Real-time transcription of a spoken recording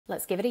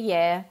let's give it a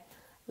year.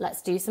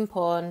 Let's do some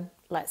porn.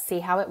 Let's see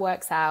how it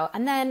works out.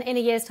 And then in a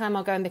year's time,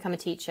 I'll go and become a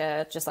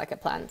teacher, just like I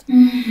planned.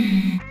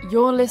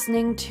 You're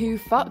listening to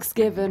Fucks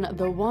Given,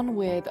 the one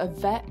with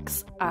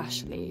VEX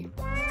Ashley.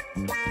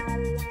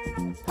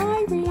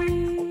 Hi,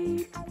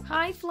 Reed.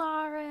 Hi,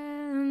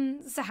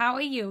 Florence. How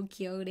are you,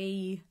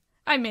 cutie?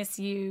 I miss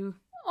you.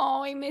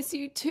 Oh, I miss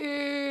you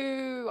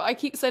too. I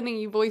keep sending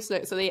you voice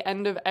notes at the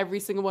end of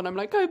every single one. I'm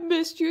like, I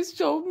missed you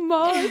so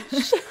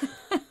much.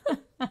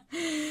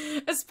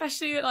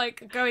 Especially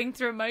like going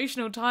through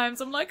emotional times.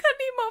 I'm like, I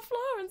need more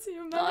Florence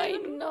here, man. I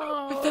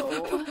know.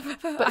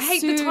 But I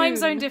hate the time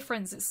zone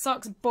difference. It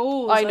sucks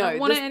balls. I know. I don't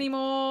want it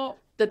anymore.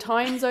 The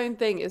time zone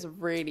thing is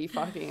really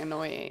fucking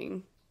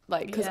annoying.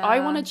 Like, because I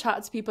want to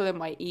chat to people in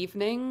my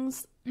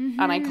evenings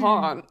and I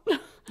can't.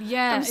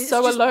 Yeah. I'm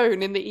so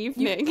alone in the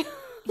evening.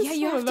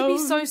 You have to be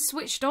so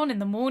switched on in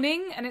the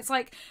morning, and it's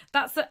like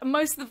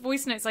most of the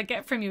voice notes I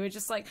get from you are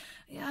just like,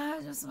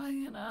 just like,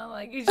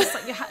 like you're just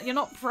like you're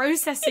not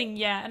processing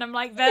yet, and I'm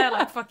like there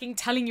like fucking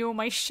telling you all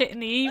my shit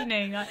in the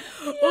evening, like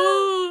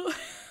oh,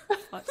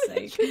 fuck's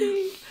sake.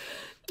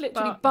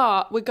 Literally,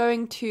 but we're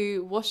going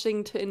to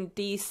Washington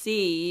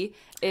DC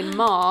in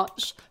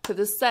March for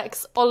the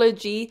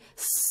Sexology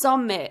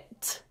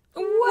Summit.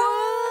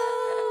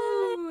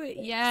 Whoa!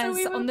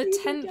 Yes, So on the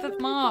 10th of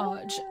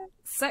March.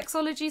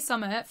 Sexology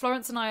Summit.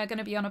 Florence and I are going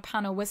to be on a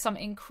panel with some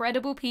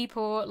incredible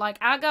people like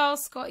our girl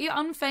Scotty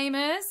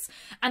Unfamous,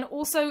 and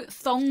also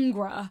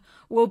Thongra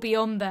will be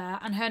on there,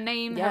 and her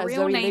real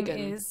Zoe name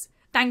Ligon. is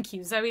thank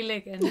you, Zoe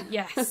Ligon.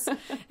 Yes.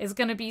 It's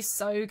going to be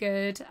so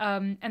good.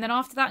 And then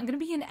after that I'm going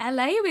to be in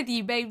LA with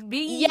you,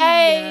 baby.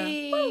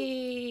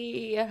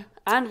 Yay!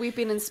 And we've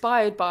been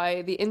inspired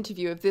by the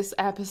interview of this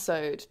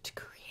episode to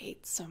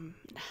create some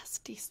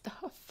nasty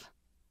stuff.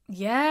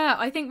 Yeah,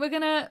 I think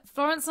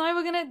Florence and I,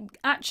 we're gonna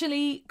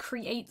actually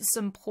create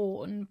some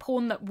porn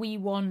that we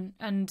want,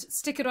 and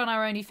stick it on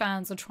our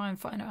OnlyFans, or try and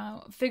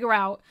figure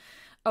out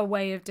a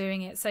way of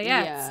doing it. So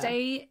yeah.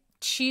 Stay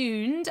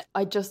tuned.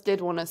 I just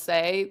did want to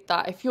say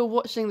that if you're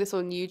watching this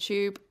on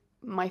YouTube,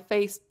 my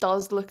face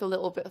does look a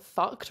little bit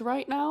fucked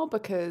right now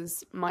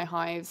because my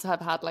hives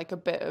have had like a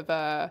bit of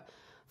a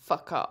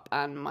fuck up,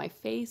 and my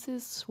face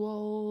is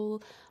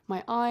swole,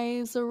 my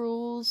eyes are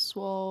all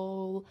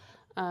swole.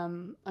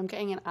 I'm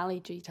getting an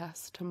allergy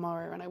test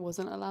tomorrow, and I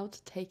wasn't allowed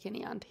to take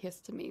any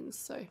antihistamines,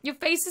 so... Your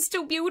face is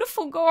still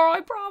beautiful, girl,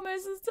 I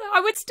promise.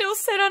 I would still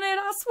sit on it,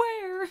 I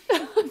swear.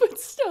 I would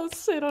still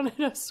sit on it,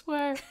 I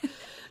swear.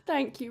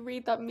 Thank you,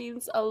 Reed. That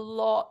means a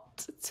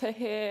lot to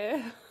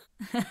hear.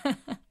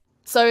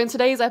 So in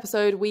today's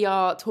episode, we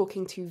are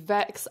talking to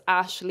VEX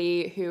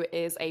Ashley, who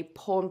is a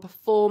porn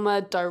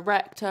performer,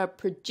 director,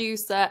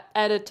 producer,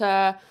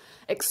 editor,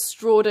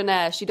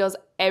 extraordinaire. She does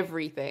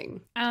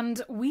everything. And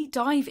we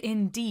dive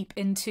in deep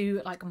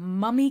into like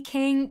mummy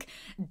kink,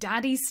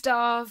 daddy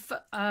stuff,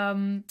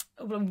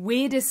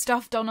 weirdest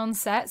stuff done on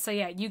set. So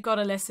yeah, you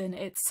gotta listen.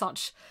 It's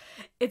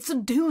a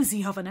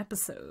doozy of an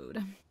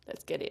episode.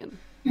 Let's get in.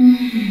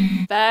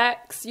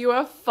 Vex, you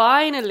are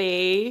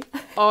finally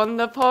on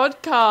the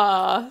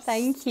podcast.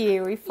 Thank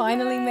you. We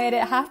finally made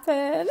it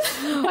happen.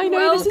 I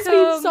know, this has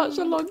been such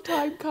a long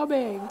time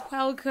coming.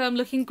 Welcome,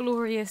 looking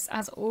glorious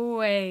as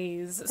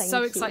always.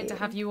 So excited to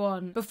have you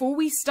on. Before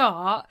we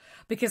start,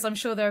 because I'm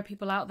sure there are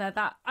people out there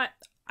that I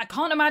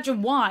can't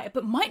imagine why,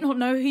 but might not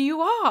know who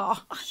you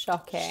are.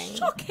 Shocking.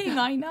 Shocking,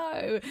 I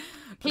know.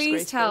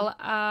 Please tell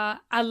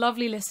our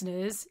lovely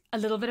listeners a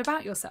little bit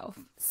about yourself.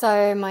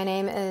 So my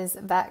name is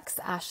VEX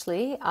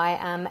Ashley. I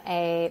am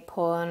a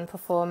porn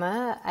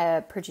performer,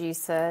 a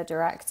producer,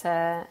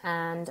 director,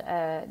 and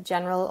a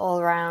general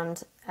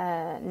all-round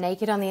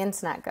naked on the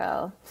internet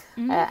girl.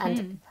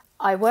 And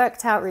I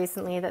worked out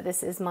recently that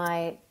this is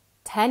my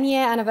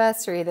 10-year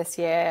anniversary this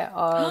year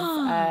of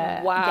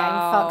getting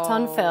fucked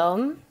on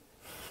film.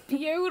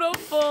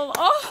 Beautiful.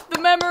 Oh,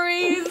 the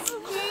memories.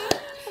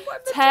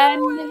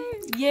 10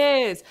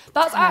 years.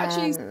 That's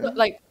actually,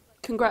 like,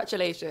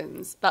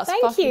 congratulations. That's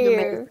fucking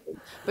amazing.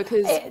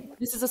 Because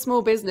this is a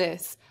small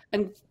business,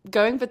 and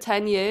going for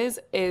 10 years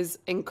is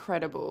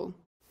incredible.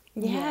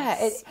 Yeah,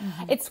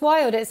 it's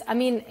wild.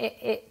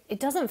 It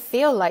doesn't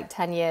feel like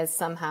 10 years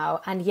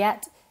somehow, and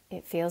yet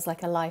it feels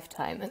like a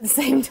lifetime at the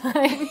same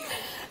time.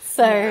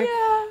 So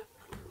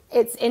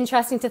it's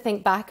interesting to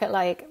think back at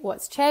like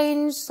what's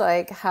changed,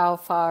 like how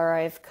far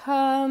I've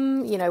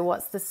come, you know,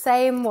 what's the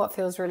same, what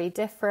feels really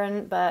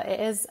different, but it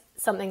is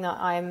something that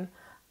I'm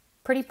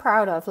pretty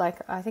proud of.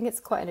 Like, I think it's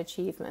quite an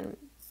achievement.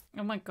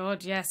 Oh my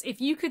God, yes. If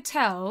you could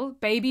tell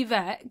baby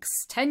Vex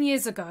 10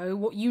 years ago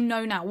what you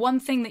know now, one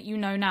thing that you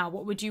know now,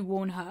 what would you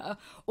warn her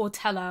or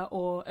tell her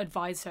or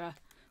advise her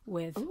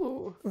with?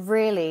 Ooh.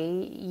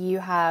 Really, you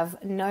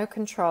have no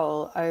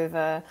control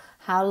over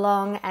how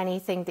long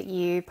anything that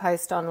you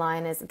post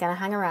online is going to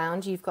hang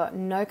around. You've got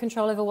no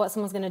control over what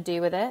someone's going to do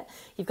with it.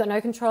 You've got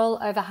no control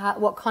over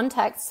what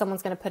context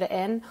someone's going to put it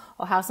in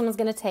or how someone's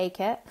going to take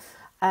it.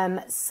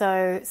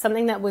 So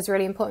something that was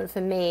really important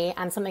for me,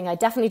 and something I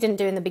definitely didn't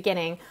do in the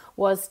beginning,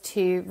 was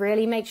to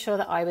really make sure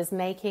that I was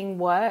making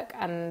work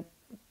and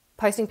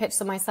posting pictures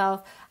of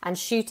myself and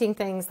shooting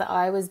things that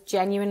I was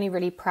genuinely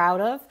really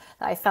proud of,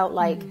 that I felt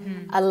like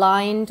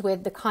aligned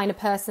with the kind of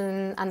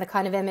person and the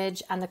kind of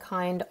image and the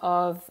kind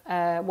of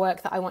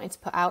work that I wanted to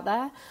put out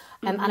there.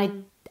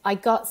 And I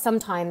got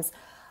sometimes,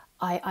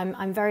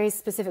 I'm very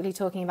specifically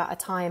talking about a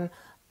time,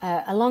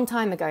 a long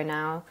time ago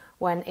now,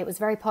 when it was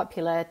very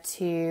popular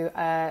to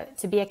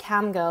be a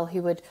cam girl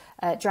who would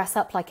dress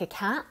up like a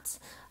cat,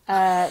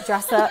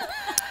 dress up.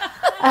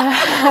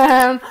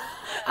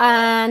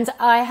 And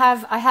I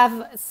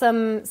have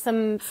some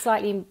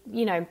slightly,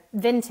 you know,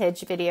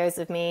 vintage videos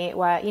of me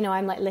where, you know,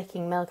 I'm like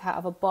licking milk out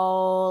of a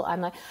bowl.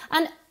 I'm like,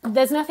 and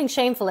there's nothing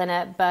shameful in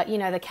it, but you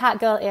know, the cat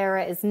girl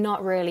era is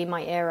not really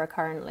my era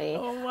currently.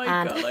 Oh my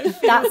and God, I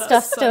feel that that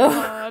stuff so still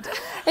hard.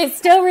 it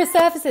still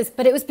resurfaces,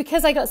 but it was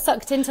because I got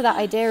sucked into that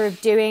idea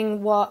of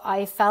doing what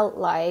I felt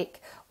like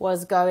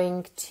was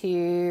going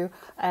to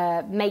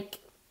make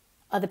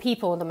other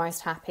people the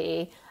most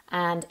happy.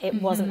 And it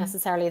wasn't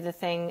necessarily the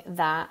thing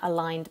that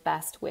aligned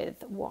best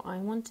with what I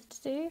wanted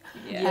to do.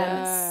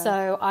 Yeah.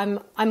 So I'm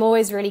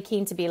always really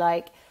keen to be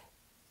like,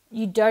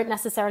 you don't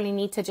necessarily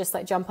need to just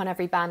like jump on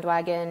every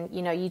bandwagon.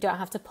 You know, you don't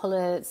have to pull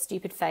a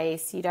stupid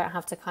face. You don't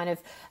have to kind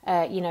of,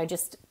 you know,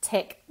 just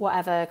tick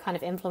whatever kind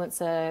of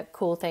influencer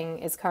cool thing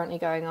is currently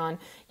going on.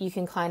 You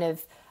can kind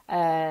of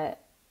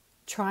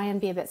try and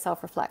be a bit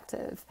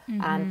self-reflective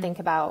and think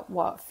about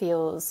what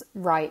feels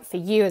right for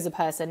you as a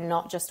person,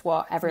 not just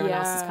what everyone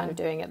else is kind of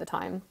doing at the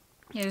time.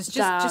 Yeah, it's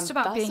just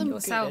about that's being some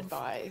yourself. Good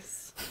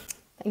advice.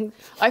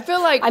 I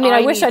feel like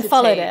I wish I'd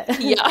followed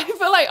it. Yeah, I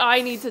feel like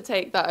I need to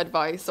take that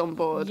advice on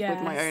board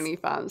with my Yes.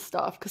 OnlyFans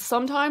stuff, because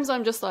sometimes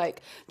I'm just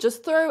like,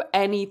 just throw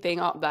anything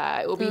up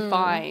there, it will be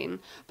fine.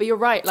 But you're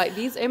right, like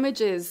these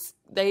images,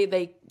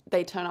 they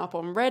turn up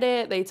on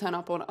Reddit, they turn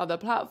up on other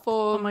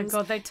platforms. Oh my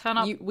God, they turn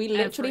up We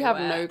literally have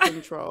everywhere. no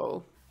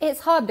control. It's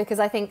hard because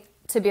I think,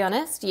 to be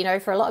honest, you know,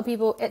 for a lot of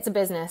people, it's a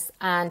business.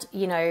 And,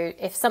 you know,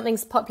 if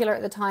something's popular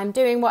at the time,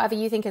 doing whatever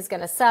you think is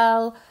going to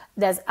sell,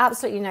 there's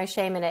absolutely no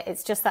shame in it.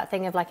 It's just that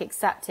thing of like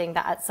accepting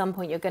that at some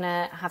point you're going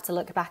to have to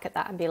look back at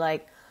that and be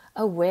like,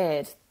 oh,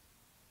 weird.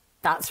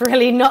 That's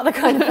really not the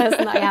kind of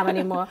person that I am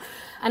anymore.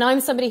 And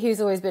I'm somebody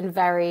who's always been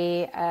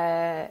very,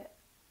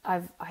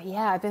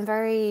 I've been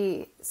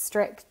very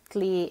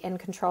strictly in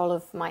control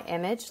of my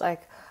image.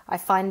 Like I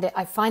find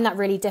that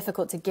really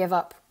difficult to give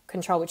up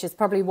control, which is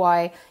probably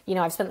why, you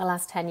know, I've spent the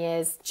last 10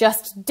 years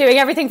just doing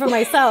everything for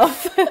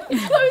myself. I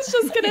was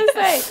just gonna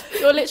say,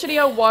 you're literally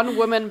a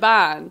one-woman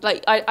band.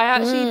 Like I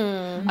actually,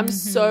 I'm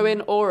so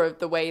in awe of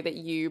the way that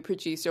you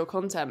produce your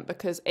content,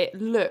 because it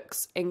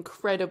looks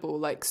incredible,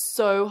 like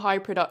so high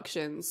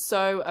production,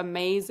 so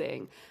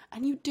amazing,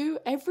 and you do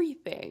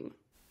everything.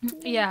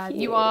 Yeah,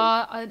 you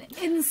are an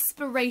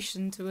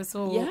inspiration to us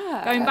all.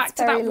 Yeah, going back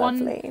to very that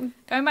lovely.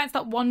 going back to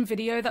that one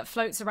video that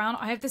floats around.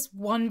 I have this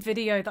one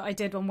video that I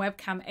did on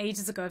webcam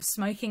ages ago of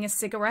smoking a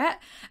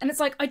cigarette, and it's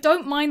like I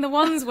don't mind the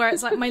ones where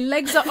it's like my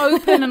legs are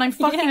open and I'm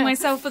fucking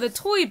myself with a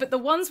toy, but the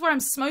ones where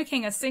I'm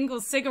smoking a single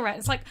cigarette,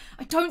 it's like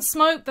I don't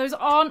smoke. Those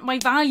aren't my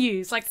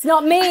values. Like It's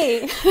not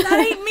me.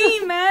 that ain't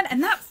me, man.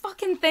 And that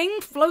fucking thing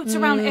floats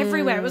around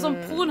everywhere. It was on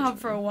Pornhub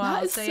for a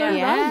while. That is so so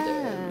yeah.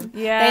 random.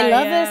 Yeah, They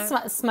love yeah.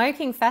 this.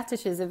 Smoking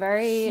fetish is a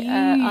very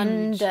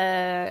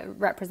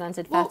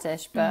underrepresented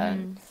fetish, but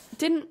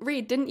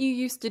Didn't you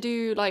used to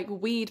do like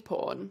weed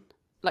porn,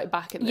 like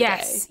back in the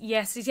Yes, day?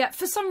 yes.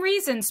 For some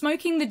reason,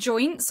 smoking the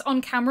joints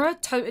on camera,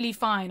 totally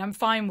fine. I'm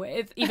fine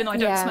with, even though I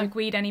don't Yeah. smoke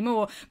weed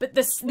anymore. But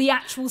the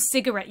actual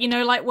cigarette, you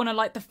know, like one of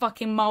like the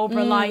fucking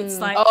Marlboro lights,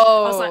 like I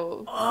was like,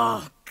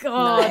 oh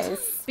god.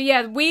 Nice. But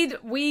yeah,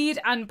 weed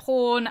and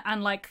porn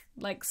and like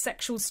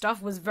sexual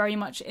stuff was very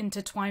much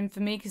intertwined for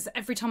me, because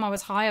every time I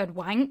was high, I'd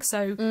wank.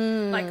 So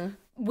like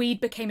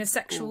weed became a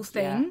sexual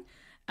thing.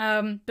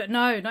 But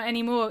no, not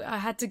anymore. I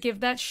had to give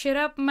that shit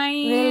up, man.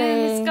 Really?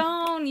 It's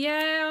gone.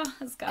 Yeah,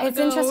 it's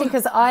interesting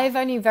because I've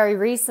only very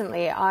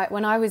recently,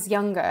 when I was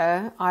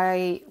younger,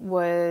 I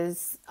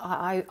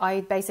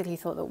basically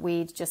thought that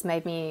weed just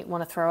made me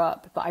want to throw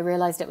up. But I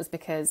realized it was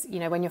because, you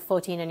know, when you're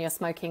 14 and you're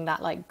smoking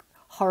that like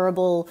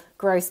horrible,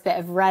 gross bit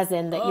of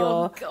resin that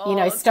your, you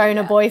know,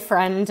 stoner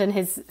boyfriend and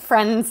his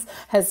friends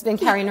has been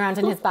carrying around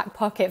in his back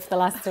pocket for the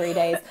last 3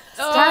 days.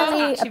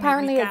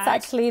 Apparently it's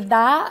actually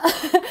that.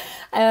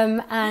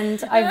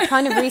 And I've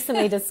kind of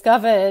recently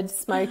discovered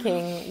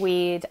smoking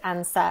weed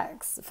and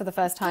sex for the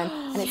first time.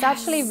 And it's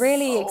actually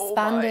really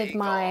expanded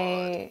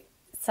my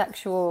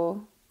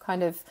sexual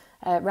kind of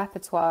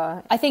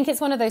repertoire. I think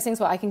it's one of those things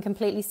where I can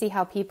completely see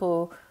how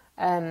people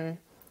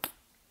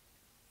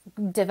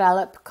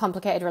develop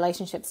complicated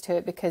relationships to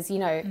it, because, you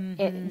know,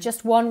 it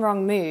just one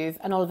wrong move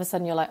and all of a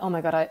sudden you're like, oh my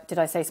god, did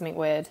I say something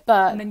weird?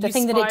 But the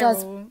thing that it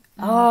does,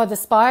 the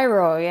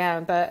spiral, yeah.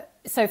 But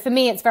so for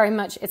me, it's very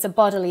much, it's a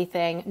bodily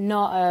thing,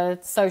 not a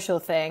social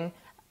thing.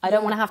 I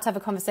don't want to have a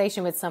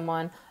conversation with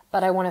someone,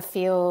 but I want to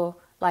feel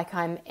like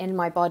I'm in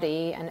my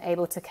body and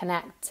able to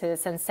connect to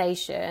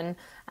sensation.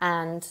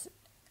 And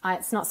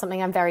it's not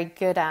something I'm very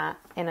good at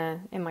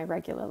in my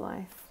regular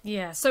life.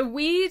 Yeah, so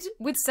weed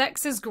with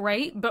sex is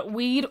great, but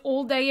weed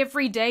all day,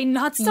 every day,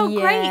 not so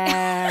great.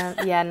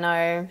 Yeah,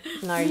 no,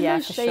 yeah,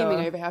 for shaming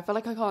sure. over here. I feel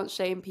like I can't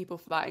shame people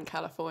for that in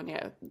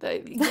California.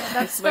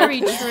 That's very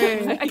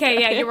true.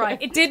 Okay, yeah, you're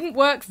right. It didn't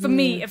work for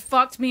me. It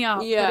fucked me up,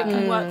 but it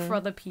can work for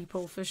other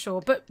people for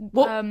sure. But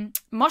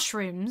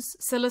mushrooms,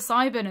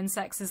 psilocybin and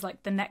sex is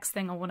like the next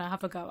thing I want to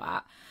have a go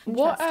at.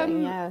 What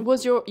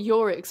was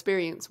your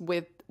experience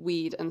with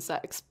weed and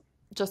sex?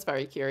 Just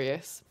very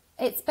curious.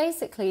 It's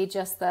basically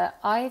just that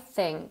I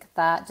think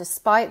that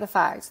despite the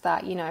fact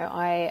that, you know,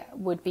 I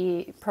would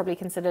be probably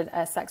considered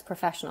a sex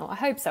professional, I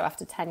hope so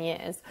after 10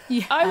 years.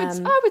 Yeah,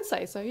 I would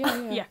say so,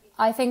 yeah.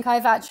 I think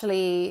I've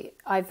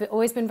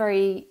always been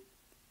very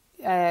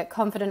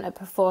confident at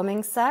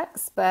performing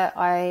sex, but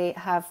I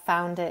have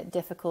found it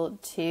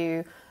difficult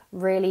to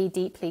really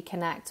deeply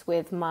connect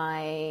with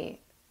my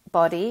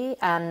body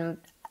and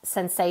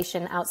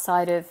sensation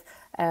outside of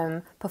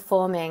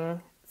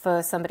performing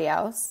for somebody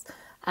else.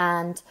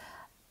 And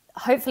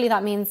hopefully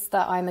that means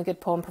that I'm a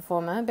good porn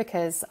performer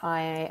because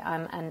I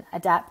am an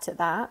adept at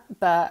that.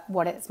 But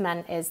what it's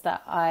meant is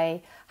that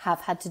I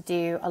have had to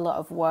do a lot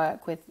of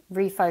work with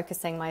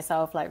refocusing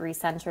myself, like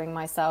recentering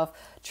myself,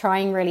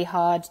 trying really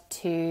hard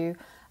to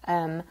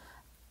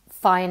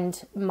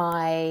find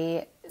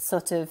my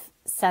sort of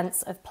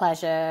sense of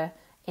pleasure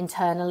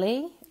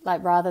internally,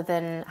 like rather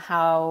than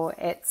how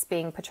it's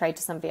being portrayed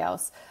to somebody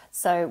else.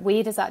 So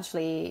weed has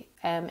actually,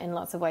 in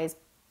lots of ways,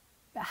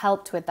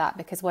 helped with that,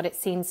 because what it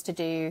seems to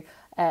do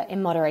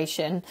in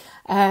moderation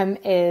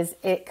is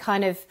it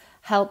kind of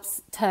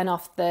helps turn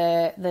off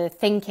the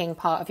thinking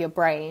part of your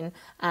brain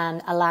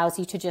and allows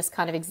you to just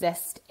kind of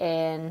exist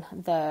in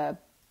the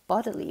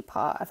bodily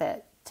part of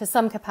it to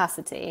some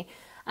capacity.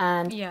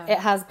 And it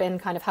has been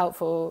kind of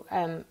helpful.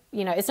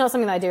 You know, it's not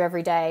something that I do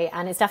every day,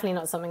 and it's definitely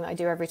not something that I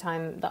do every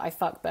time that I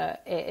fuck,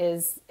 but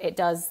it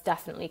does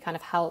definitely kind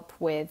of help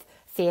with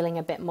feeling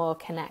a bit more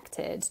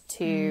connected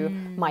to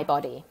my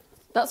body.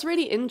 That's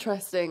really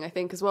interesting, I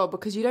think, as well,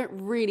 because you don't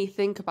really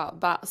think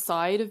about that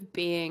side of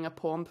being a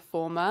porn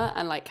performer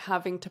and like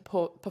having to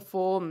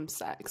perform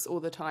sex all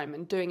the time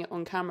and doing it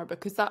on camera,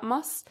 because that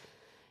must,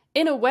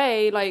 in a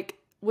way, like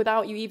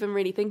without you even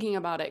really thinking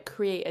about it,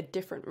 create a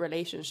different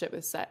relationship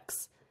with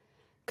sex.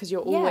 Because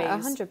you're always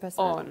 100%.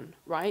 on,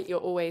 right? You're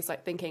always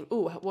like thinking,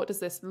 oh, what does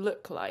this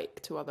look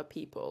like to other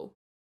people?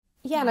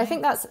 Yeah, and I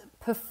think that's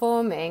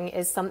performing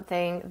is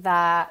something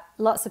that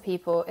lots of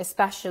people,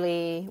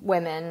 especially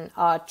women,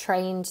 are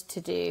trained to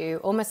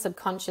do almost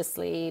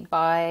subconsciously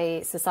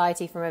by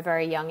society from a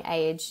very young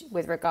age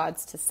with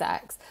regards to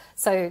sex.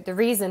 So the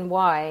reason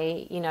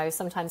why, you know,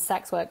 sometimes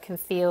sex work can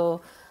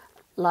feel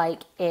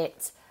like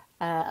it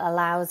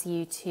allows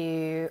you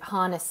to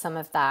harness some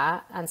of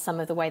that and some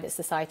of the way that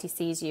society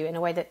sees you in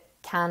a way that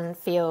can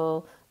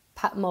feel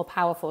more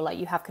powerful, like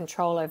you have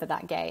control over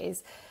that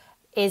gaze,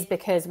 is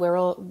because we're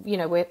all, you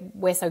know,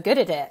 we're so good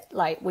at it.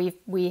 Like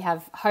we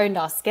have honed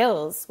our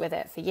skills with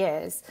it for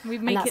years. We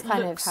make it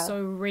look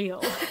so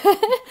real.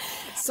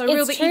 So It's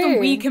real that true. even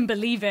we can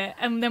believe it.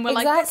 And then we're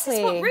like, this is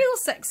Exactly. what real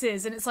sex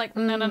is. And it's like,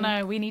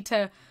 no, we need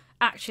to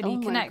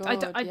actually connect.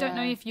 God, I don't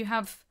know if you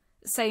have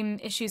same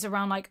issues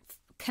around like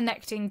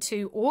connecting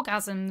to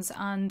orgasms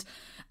and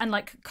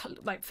like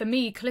for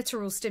me,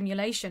 clitoral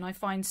stimulation I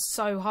find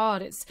so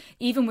hard. It's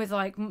even with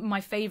like my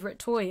favorite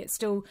toy, it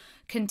still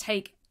can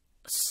take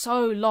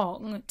so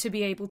long to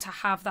be able to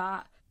have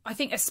that. I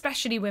think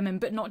especially women,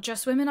 but not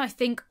just women. I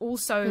think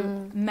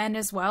also men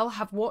as well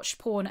have watched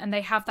porn and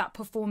they have that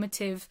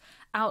performative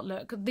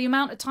outlook. The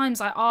amount of times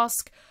I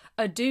ask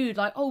a dude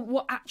like, oh,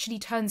 what actually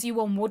turns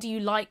you on? What do you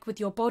like with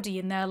your body?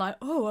 And they're like,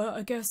 oh,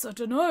 I guess I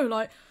don't know.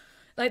 Like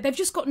they've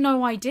just got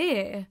no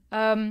idea.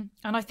 And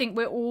I think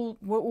we're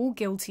all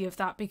guilty of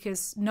that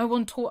because no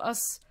one taught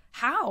us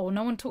how.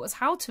 No one taught us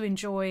how to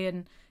enjoy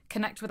and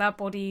connect with our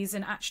bodies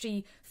and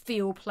actually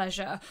feel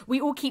pleasure.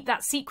 We all keep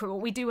that secret.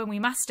 What we do when we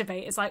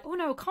masturbate is like, oh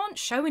no, I can't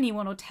show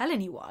anyone or tell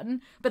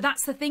anyone. But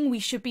that's the thing we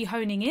should be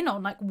honing in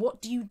on. Like, what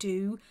do you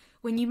do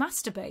when you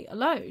masturbate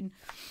alone?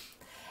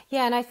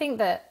 Yeah, and I think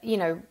that, you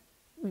know,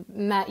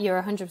 Matt,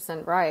 you're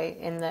 100% right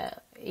in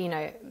that, you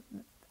know,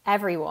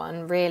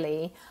 everyone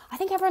really, I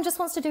think everyone just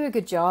wants to do a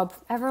good job.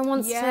 Everyone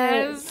wants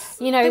to,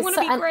 you know, they want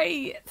to be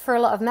great. For a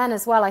lot of men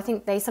as well, I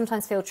think they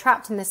sometimes feel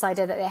trapped in this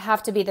idea that they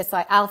have to be this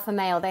like alpha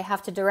male, they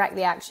have to direct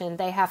the action,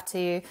 they have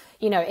to,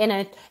 you know, in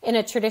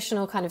a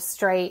traditional kind of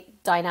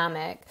straight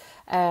dynamic,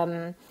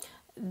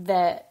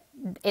 that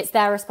it's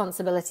their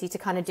responsibility to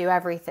kind of do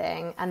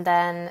everything, and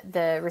then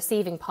the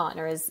receiving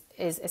partner is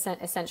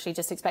essentially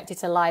just expected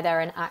to lie there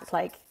and act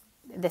like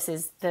this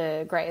is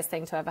the greatest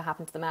thing to ever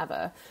happen to them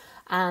ever.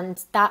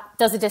 And that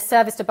does a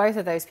disservice to both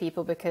of those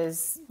people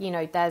because, you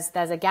know, there's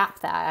a gap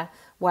there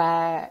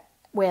where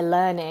we're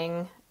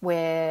learning,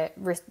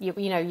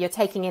 you're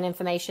taking in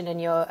information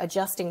and you're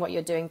adjusting what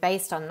you're doing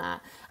based on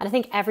that. And I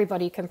think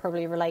everybody can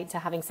probably relate to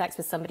having sex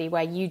with somebody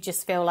where you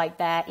just feel like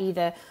they're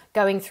either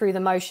going through the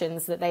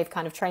motions that they've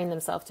kind of trained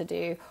themselves to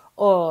do,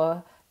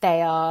 or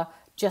they are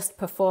just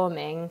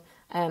performing,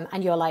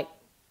 and you're like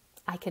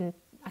I can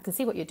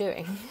see what you're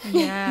doing.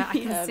 Yeah, I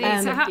can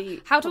see.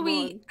 So how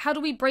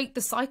do we break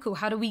the cycle?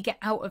 How do we get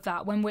out of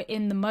that when we're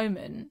in the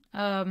moment?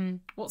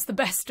 What's the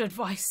best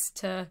advice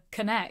to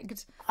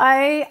connect?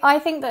 I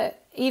think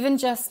that even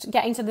just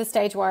getting to the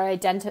stage where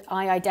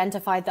I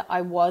identified that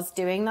I was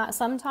doing that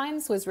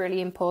sometimes was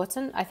really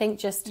important. I think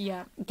just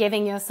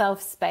giving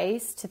yourself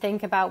space to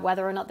think about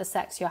whether or not the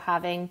sex you're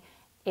having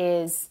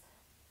is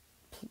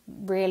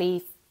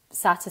really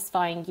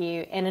satisfying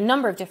you in a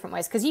number of different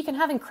ways. Because you can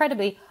have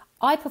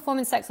I perform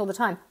in sex all the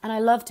time and I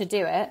love to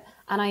do it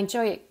and I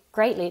enjoy it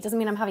greatly. It doesn't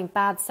mean I'm having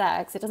bad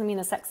sex. It doesn't mean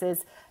the sex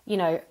is,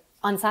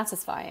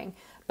 unsatisfying.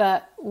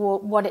 But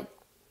what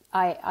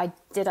I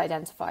did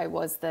identify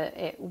was that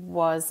it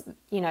was,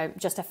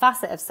 just a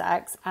facet of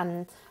sex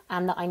and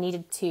that I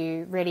needed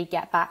to really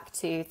get back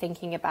to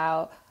thinking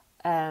about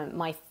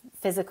my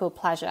physical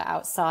pleasure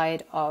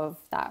outside of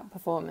that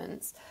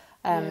performance.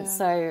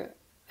 So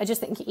I just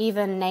think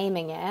even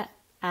naming it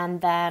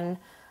and then,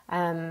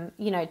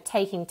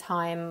 taking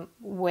time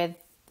with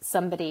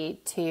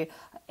somebody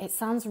it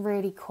sounds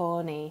really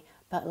corny,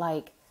 but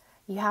like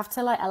you have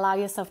to like allow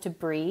yourself to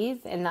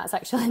breathe in that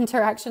sexual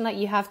interaction. Like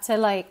you have to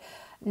like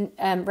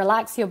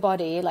relax your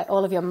body, like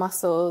all of your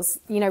muscles,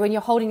 when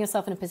you're holding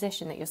yourself in a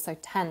position that you're so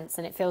tense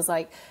and it feels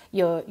like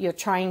you're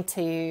trying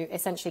to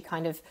essentially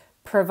kind of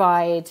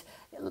provide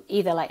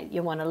either like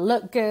you want to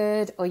look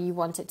good or you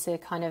want it to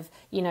kind of,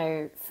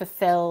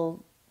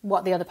 fulfill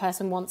what the other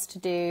person wants to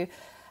do.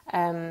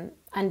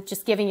 And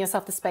just giving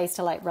yourself the space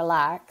to like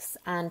relax.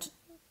 And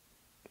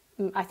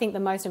I think the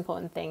most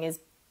important thing is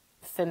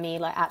for me,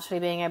 like actually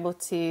being able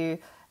to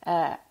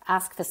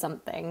ask for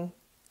something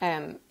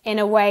in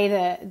a way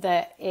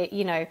that it,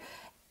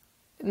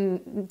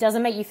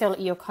 doesn't make you feel like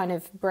you're kind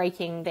of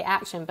breaking the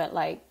action, but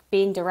like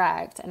being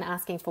direct and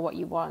asking for what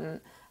you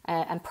want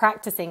and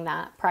practicing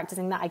that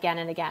again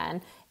and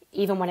again,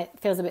 even when it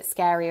feels a bit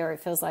scary or it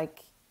feels like,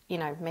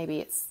 maybe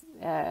it's...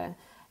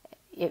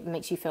 it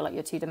makes you feel like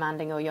you're too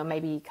demanding or you're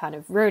maybe kind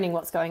of ruining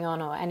what's going on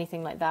or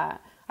anything like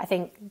that. I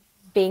think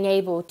being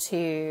able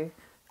to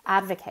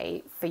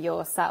advocate for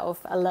yourself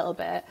a little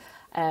bit,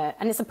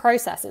 and it's a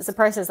process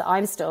that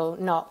I'm still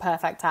not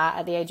perfect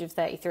at the age of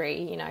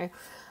 33,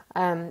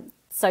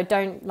 so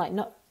don't like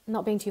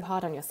not being too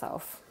hard on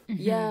yourself.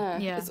 Yeah.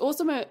 It's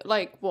also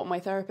like what my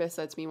therapist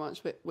said to me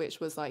once, which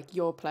was like,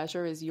 your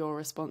pleasure is your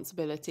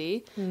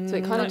responsibility. So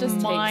it kind of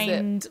just takes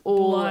it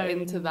all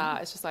into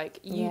that. It's just like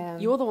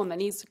you're the one that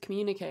needs to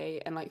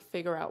communicate and like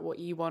figure out what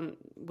you want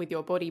with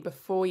your body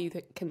before you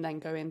can then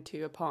go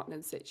into a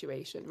partnered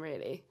situation,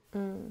 really.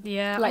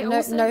 Yeah, like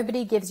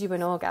nobody gives you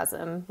an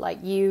orgasm.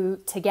 Like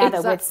you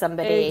together with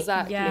somebody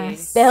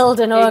yes. build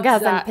an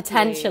orgasm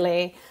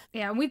potentially.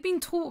 Yeah, and we've been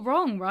taught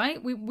wrong,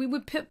 right? We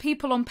would put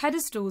people on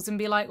pedestals and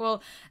be like,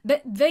 well,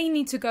 they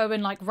need to go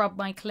and like rub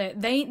my clit.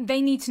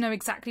 They need to know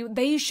exactly what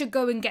they should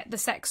go and get the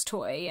sex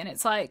toy. And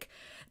it's like,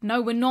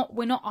 no, we're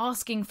not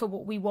asking for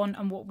what we want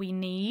and what we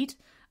need.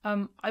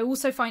 I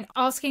also find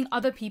asking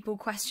other people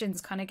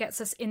questions kind of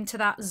gets us into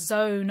that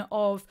zone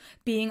of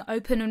being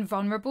open and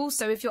vulnerable.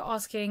 So if you're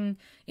asking,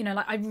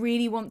 like, I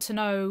really want to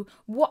know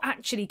what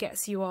actually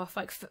gets you off.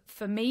 Like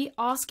for me,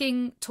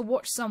 asking to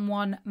watch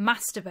someone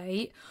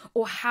masturbate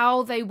or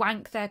how they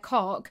wank their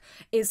cock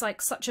is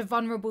like such a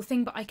vulnerable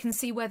thing, but I can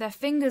see where their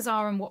fingers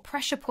are and what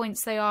pressure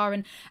points they are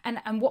and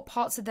what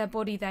parts of their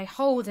body they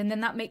hold. And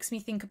then that makes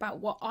me think about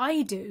what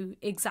I do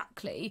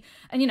exactly.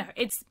 And,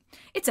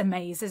 it's a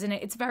maze, isn't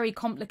it? It's very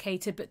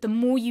complicated, but the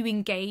more you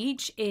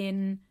engage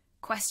in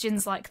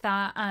questions like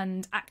that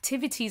and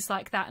activities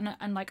like that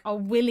and like are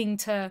willing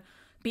to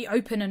be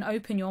open and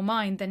open your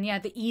mind, then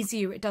the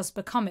easier it does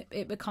become.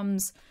 It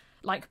becomes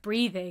like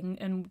breathing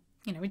and,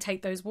 we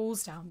take those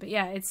walls down. But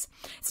it's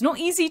not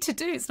easy to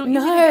do. It's not easy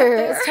to get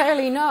there. It's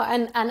totally not.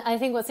 And I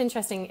think what's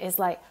interesting is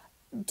like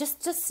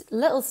just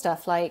little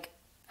stuff like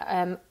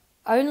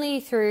only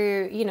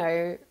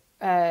through,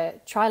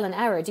 trial and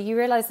error do you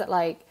realize that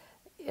like,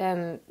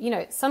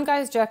 some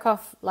guys jerk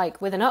off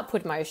like with an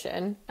upward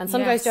motion and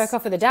some guys jerk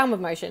off with a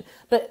downward motion,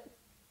 but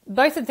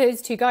both of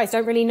those two guys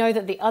don't really know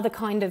that the other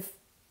kind of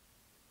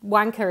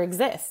wanker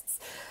exists.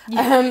 So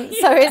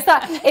it's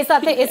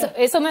that thing.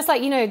 It's almost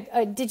like,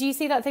 did you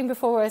see that thing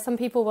before where some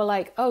people were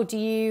like, oh, do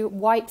you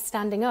wipe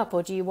standing up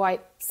or do you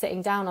wipe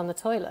sitting down on the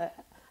toilet?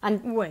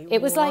 And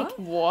it was like,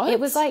 it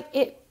was like,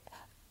 it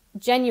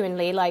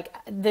genuinely like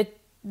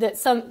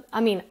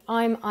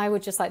I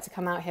would just like to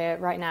come out here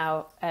right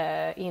now.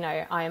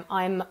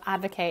 I'm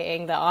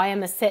advocating that I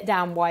am a sit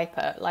down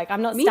wiper. Like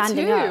I'm not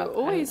standing up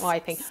and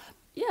wiping.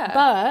 Yeah.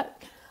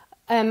 But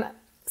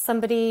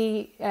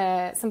somebody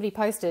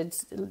posted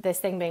this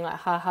thing being like,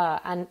 haha,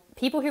 and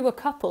people who were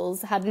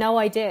couples had no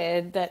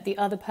idea that the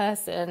other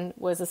person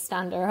was a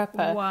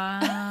stander-upper.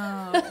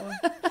 Wow.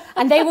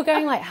 And they were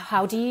going like,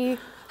 how do you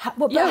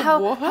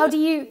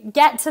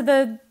get to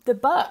the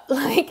butt?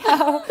 Like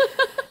how...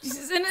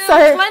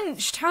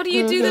 Clenched. How do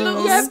you do the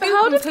little but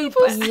how do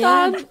people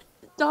stand?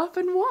 up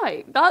and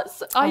white?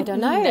 I don't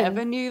know.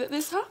 Never knew that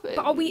this happened.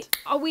 But are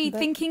we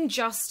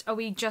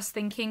just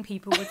thinking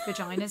people with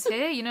vaginas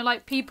here? You know,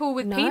 like people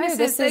with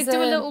penises, they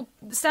do a little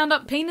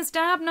stand-up penis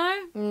dab.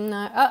 No.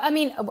 I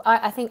mean,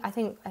 I think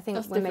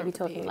That's we're maybe different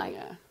talking for like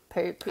peeing, yeah.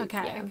 poop.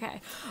 Okay,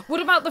 okay.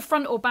 What about the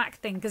front or back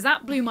thing? Because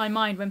that blew my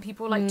mind when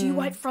people were like, do you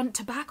wipe front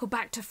to back or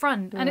back to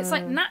front? And it's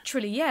like,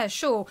 naturally, yeah,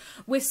 sure,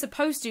 we're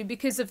supposed to,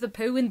 because of the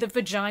poo in the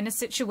vagina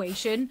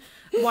situation,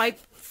 wipe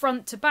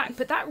front to back.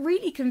 But that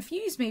really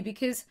confused me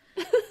because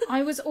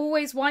I was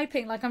always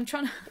wiping, like I'm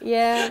trying to...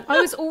 Yeah. I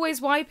was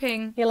always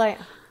wiping... You're like...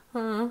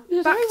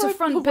 back to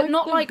front, but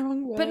not like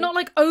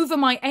over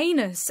my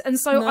anus. And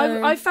so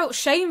I felt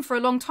shame for a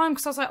long time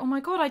because I was like, oh my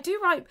God, I do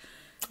wipe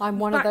I'm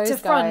one of those to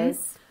front.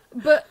 guys.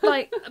 But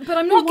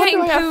I'm not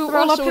getting poo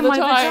all up in my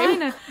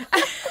vagina.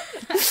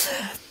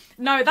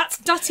 No, that's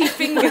dirty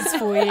fingers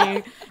for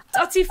you.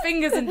 Dirty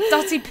fingers and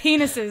dirty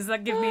penises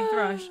that give me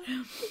thrush.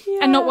 Yeah.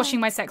 And not washing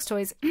my sex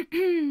toys.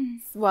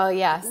 Well,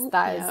 yes,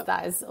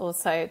 that is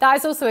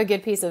also a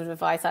good piece of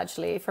advice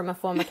actually from a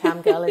former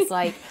cam girl. It's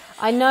like,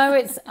 I know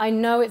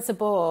it's a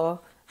bore,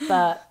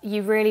 but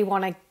you really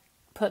want to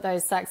put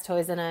those sex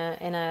toys in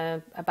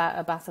a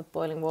bath of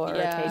boiling water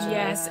occasionally.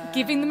 Yes,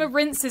 giving them a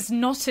rinse is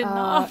not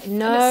enough.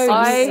 No,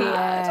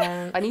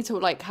 I need to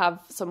like have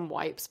some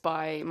wipes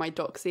by my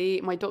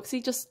doxy. My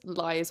doxy just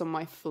lies on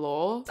my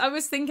floor. I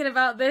was thinking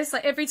about this.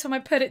 Like every time I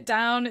put it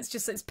down,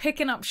 it's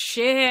picking up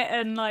shit,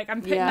 and like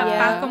I'm putting that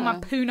back on my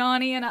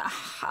punani, and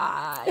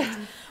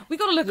we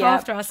got to look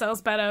after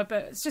ourselves better.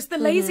 But it's just the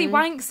lazy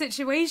wank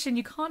situation.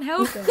 You can't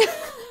help it.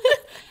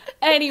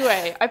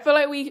 Anyway, I feel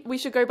like we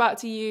should go back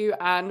to you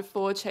and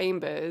Four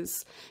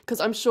Chambers, because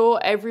I'm sure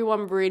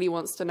everyone really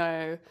wants to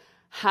know,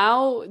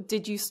 how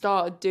did you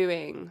start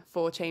doing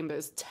Four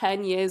Chambers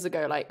 10 years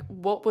ago? Like,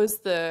 what was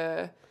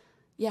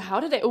how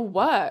did it all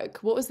work?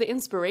 What was the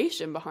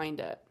inspiration behind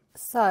it?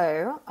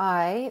 So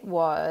I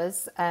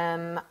was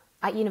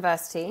at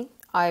university.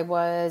 I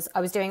was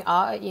doing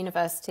art at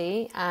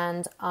university,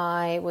 and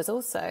I was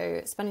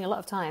also spending a lot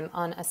of time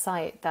on a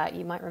site that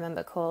you might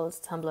remember called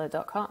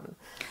tumblr.com.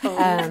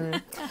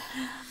 And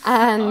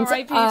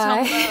R.I.P.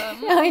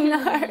 Tumblr. I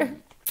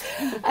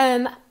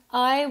know.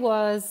 I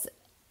was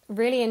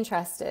really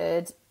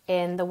interested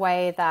in the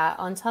way that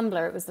on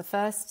Tumblr, it was the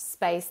first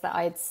space that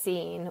I'd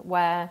seen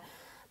where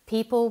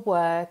people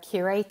were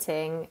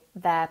curating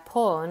their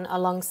porn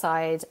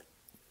alongside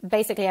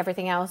basically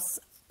everything else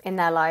in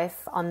their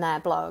life on their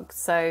blog.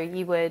 So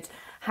you would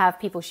have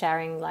people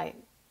sharing like,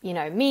 you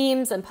know,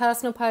 memes and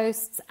personal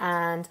posts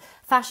and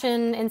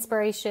fashion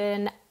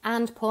inspiration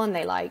and porn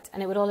they liked,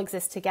 and it would all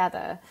exist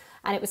together.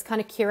 And it was kind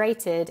of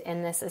curated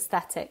in this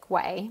aesthetic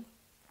way.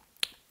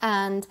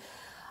 And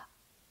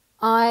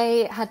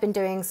I had been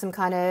doing some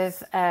kind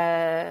of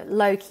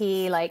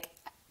low-key, like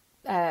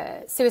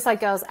Suicide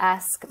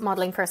Girls-esque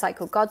modeling for a site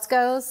called God's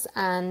Girls,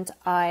 and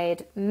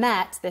I'd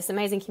met this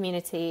amazing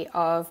community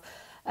of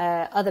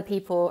other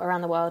people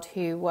around the world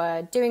who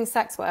were doing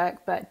sex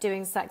work, but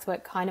doing sex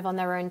work kind of on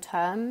their own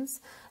terms.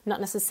 Not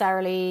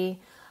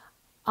necessarily...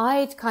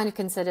 I'd kind of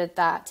considered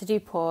that to do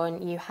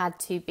porn, you had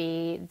to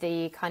be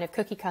the kind of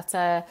cookie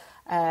cutter,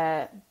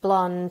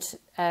 blonde,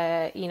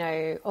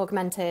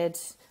 augmented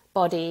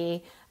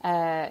body,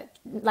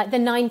 like the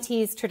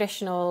 90s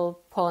traditional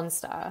porn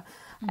star.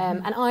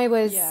 And I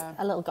was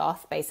a little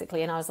goth,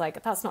 basically, and I was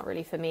like, that's not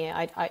really for me.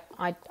 I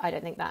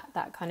don't think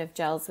that kind of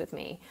gels with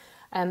me.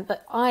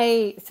 But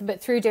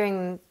through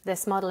doing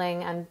this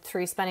modeling and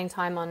through spending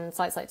time on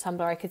sites like Tumblr,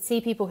 I could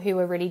see people who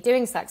were really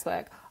doing sex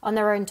work on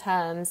their own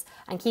terms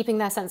and keeping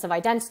their sense of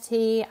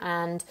identity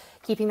and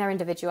keeping their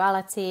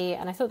individuality.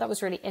 And I thought that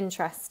was really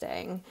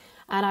interesting.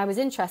 And I was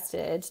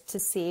interested to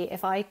see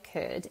if I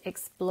could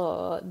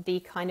explore the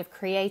kind of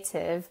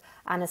creative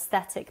and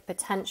aesthetic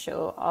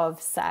potential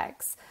of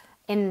sex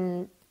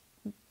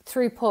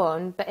through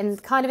porn, but in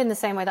the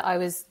same way that I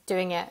was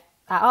doing it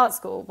at art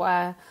school,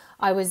 where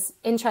I was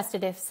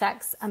interested if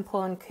sex and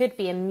porn could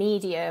be a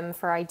medium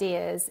for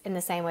ideas in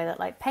the same way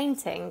that like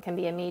painting can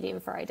be a medium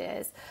for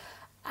ideas.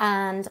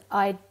 And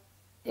I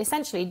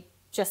essentially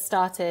just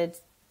started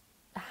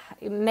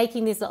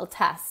making these little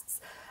tests,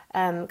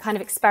 kind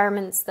of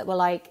experiments that were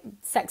like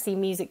sexy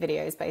music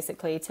videos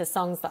basically to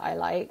songs that I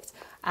liked,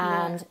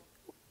 and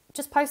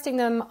just posting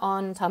them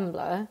on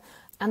Tumblr.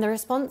 And the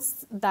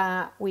response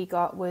that we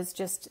got was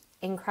just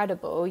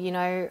incredible. You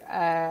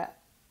know,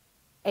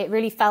 it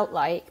really felt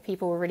like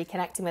people were really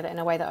connecting with it in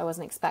a way that I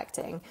wasn't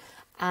expecting.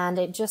 And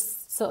it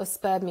just sort of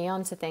spurred me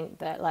on to think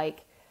that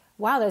like,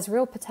 wow, there's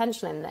real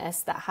potential in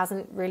this that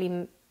hasn't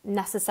really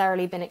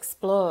necessarily been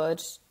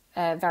explored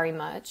very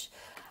much.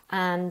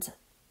 And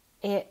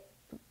it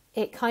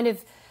kind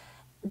of,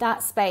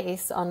 that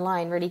space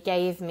online really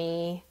gave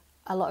me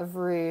a lot of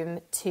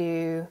room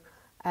to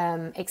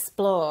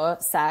explore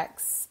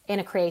sex in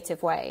a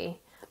creative way,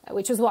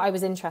 which was what I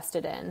was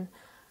interested in.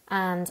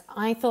 and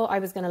I thought I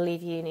was going to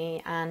leave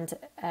uni and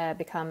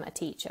become a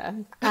teacher.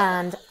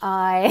 And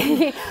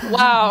I,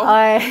 Wow,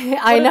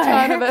 I know.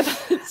 turn of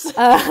events.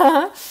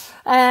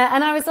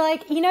 And I was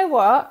like, you know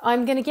what?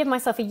 I'm going to give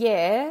myself a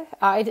year.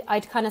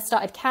 I'd kind of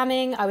started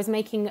camming. I was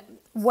making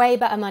way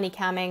better money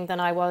camming than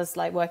I was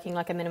like working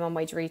like a minimum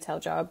wage retail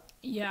job.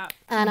 Yeah.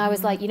 And I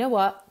was like, you know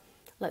what?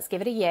 Let's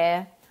give it a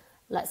year.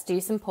 Let's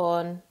do some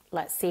porn.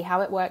 Let's see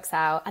how it works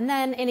out. And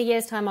then in a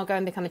year's time, I'll go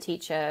and become a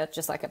teacher,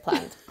 just like I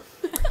planned.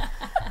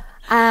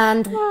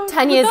 And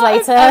 10 years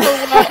later,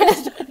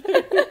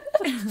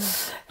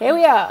 here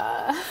we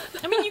are.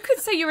 I mean, you could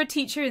say you're a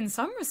teacher in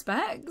some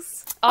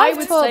respects.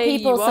 I've taught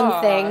people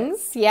some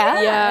things.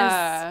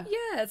 Yeah.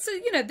 Yeah. So,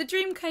 you know, the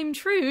dream came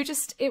true,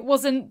 just it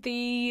wasn't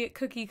the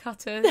cookie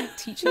cutter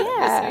teacher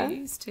that we're so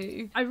used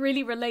to. I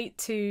really relate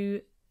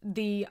to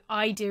the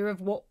idea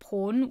of what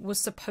porn was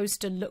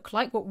supposed to look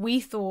like, what we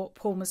thought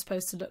porn was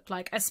supposed to look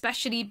like,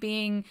 especially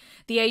being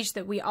the age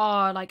that we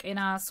are, like in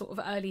our sort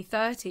of early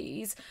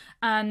 30s,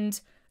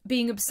 and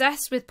being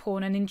obsessed with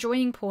porn and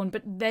enjoying porn,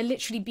 but there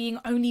literally being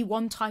only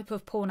one type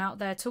of porn out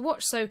there to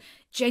watch. So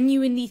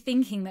genuinely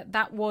thinking that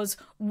that was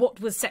what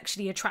was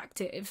sexually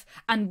attractive,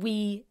 and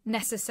we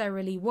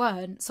necessarily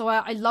weren't. So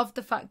I love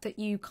the fact that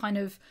you kind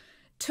of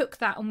took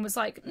that and was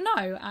like,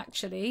 no,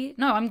 actually,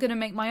 no, I'm going to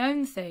make my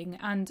own thing.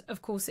 And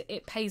of course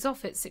it pays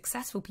off, it's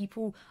successful.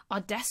 People are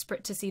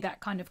desperate to see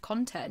that kind of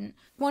content.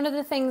 One of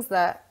the things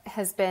that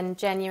has been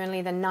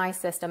genuinely the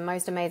nicest and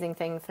most amazing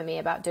thing for me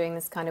about doing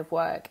this kind of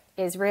work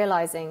is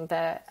realizing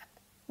that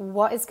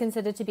what is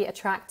considered to be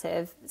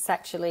attractive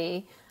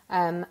sexually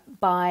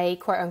by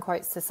quote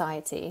unquote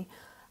society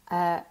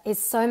is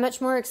so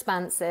much more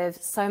expansive,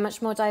 so much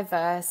more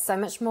diverse, so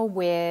much more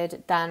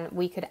weird than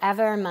we could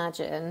ever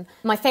imagine.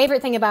 My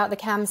favorite thing about the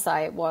cam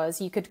site was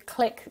you could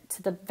click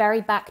to the very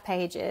back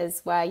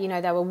pages where, you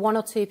know, there were one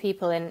or two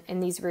people in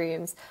these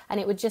rooms, and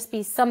it would just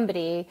be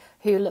somebody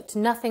who looked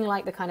nothing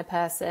like the kind of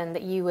person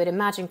that you would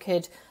imagine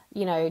could,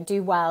 you know,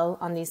 do well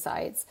on these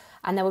sites.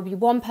 And there would be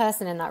one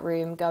person in that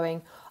room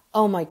going,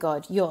 oh my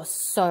God, you're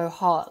so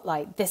hot.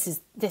 Like, this is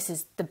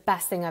the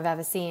best thing I've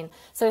ever seen.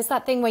 So it's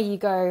that thing where you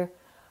go,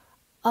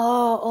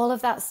 oh, all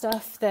of that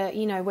stuff that,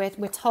 you know, we're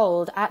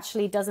told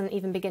actually doesn't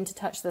even begin to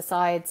touch the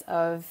sides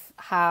of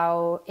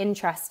how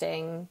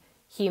interesting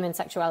human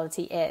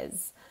sexuality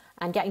is.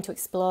 And getting to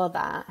explore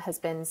that has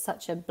been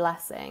such a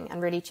blessing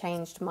and really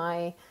changed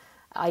my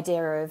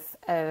idea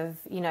of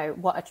you know,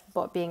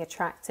 what being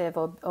attractive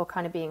or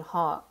kind of being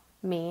hot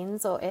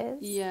means or is.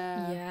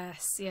 Yeah.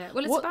 Yes, yeah.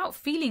 Well, it's about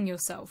feeling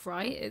yourself,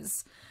 right?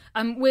 It's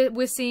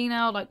we're seeing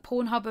now, like,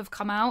 Pornhub have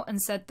come out and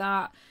said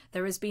that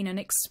there has been an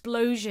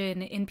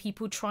explosion in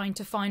people trying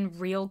to find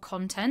real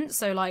content.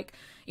 So, like,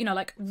 you know,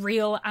 like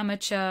real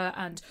amateur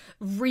and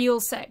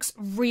real sex,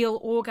 real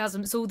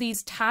orgasms, all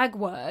these tag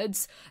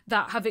words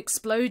that have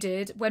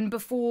exploded, when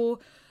before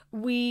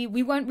we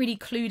weren't really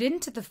clued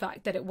into the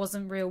fact that it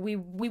wasn't real. We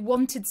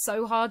wanted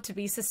so hard to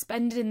be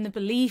suspended in the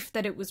belief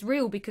that it was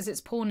real because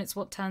it's porn, it's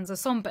what turns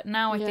us on. But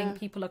now I think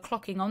people are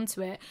clocking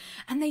onto it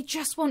and they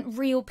just want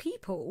real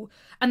people.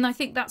 And I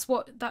think that's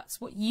what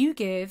you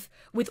give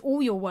with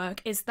all your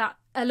work, is that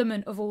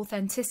element of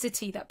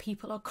authenticity that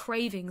people are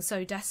craving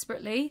so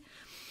desperately.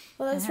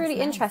 Well, that's really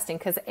interesting,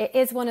 because it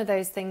is one of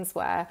those things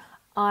where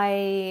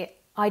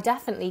I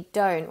definitely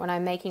don't, when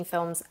I'm making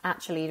films,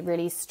 actually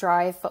really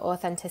strive for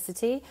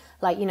authenticity.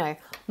 Like, you know,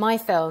 my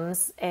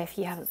films, if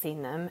you haven't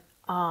seen them,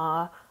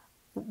 are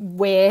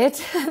weird.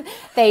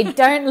 They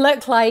don't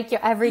look like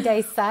your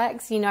everyday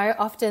sex, you know.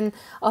 Often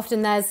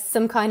there's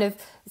some kind of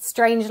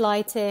strange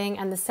lighting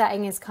and the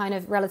setting is kind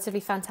of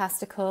relatively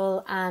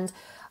fantastical. And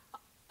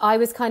I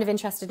was kind of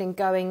interested in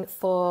going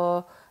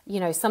for, you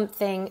know,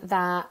 something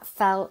that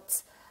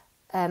felt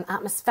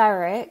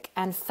atmospheric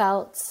and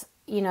felt,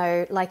 you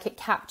know, like it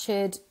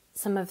captured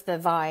some of the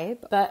vibe.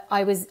 But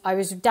I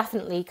was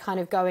definitely kind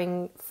of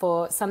going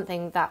for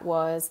something that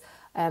was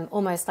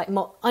almost like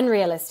more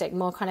unrealistic,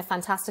 more kind of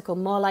fantastical,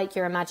 more like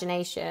your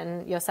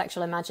imagination, your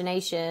sexual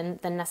imagination,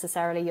 than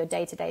necessarily your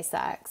day-to-day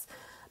sex.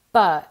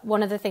 But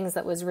one of the things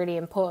that was really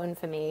important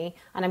for me,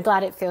 and I'm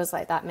glad it feels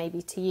like that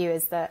maybe to you,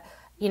 is that,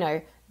 you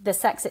know, the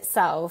sex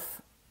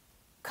itself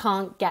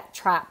can't get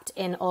trapped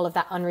in all of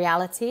that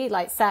unreality.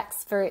 Like,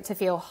 sex, for it to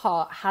feel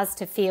hot, has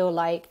to feel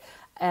like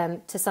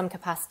to some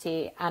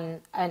capacity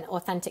an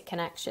authentic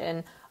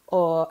connection,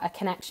 or a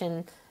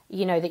connection,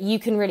 you know, that you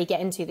can really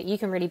get into, that you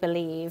can really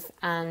believe.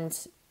 And,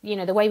 you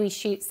know, the way we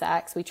shoot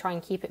sex, we try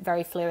and keep it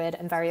very fluid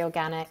and very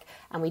organic,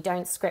 and we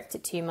don't script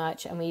it too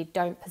much, and we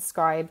don't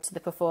prescribe to the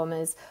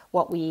performers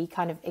what we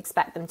kind of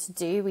expect them to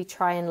do. We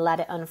try and let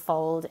it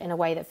unfold in a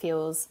way that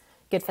feels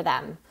good for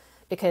them,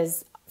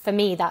 because for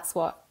me, that's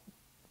what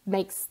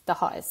makes the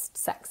hottest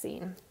sex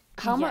scene.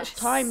 How much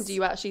time do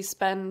you actually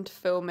spend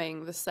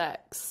filming the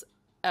sex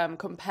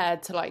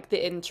compared to like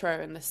the intro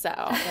and the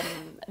setup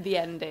and the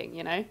ending,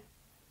 you know?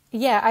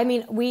 Yeah, I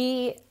mean,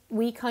 we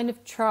we kind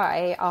of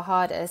try our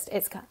hardest.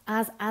 It's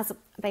as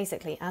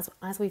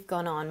we've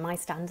gone on, my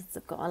standards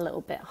have got a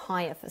little bit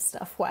higher for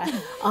stuff, where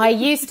I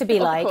used to be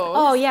like, course.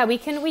 oh yeah, we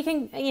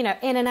can, you know,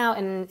 in and out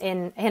in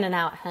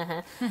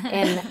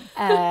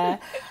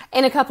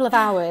in a couple of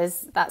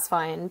hours, that's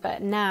fine.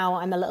 But now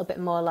I'm a little bit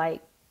more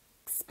like,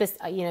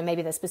 you know,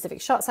 maybe there's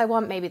specific shots I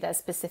want, maybe there's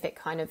specific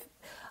kind of,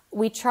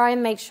 we try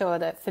and make sure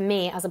that for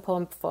me as a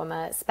porn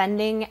performer,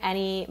 spending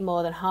any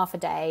more than half a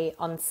day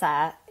on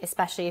set,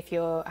 especially if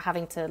you're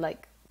having to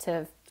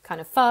kind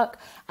of fuck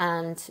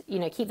and, you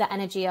know, keep that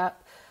energy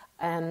up,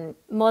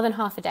 more than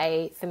half a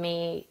day for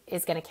me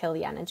is going to kill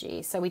the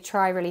energy. So we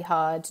try really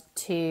hard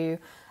to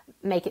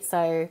make it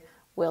so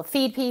we'll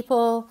feed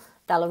people,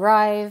 they'll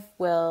arrive,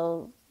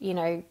 we'll, you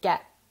know,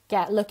 get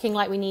looking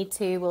like we need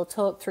to, we'll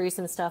talk through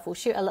some stuff, we'll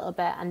shoot a little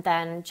bit, and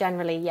then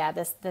generally, yeah,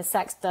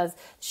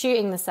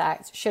 shooting the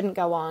sex shouldn't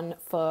go on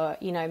for,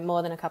 you know,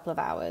 more than a couple of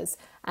hours.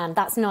 And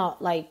that's not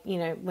like, you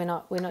know, we're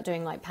not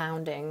doing like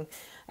pounding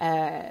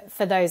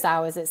for those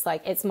hours. It's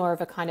like, it's more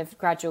of a kind of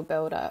gradual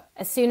build up.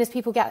 As soon as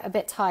people get a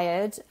bit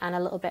tired and a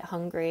little bit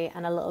hungry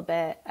and a little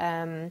bit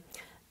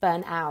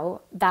burnt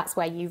out, that's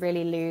where you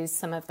really lose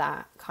some of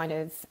that kind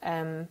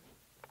of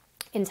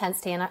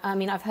intensity. And I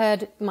mean, I've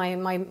heard my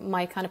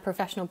kind of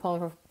professional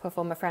porn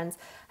performer friends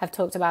have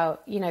talked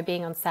about, you know,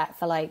 being on set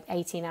for like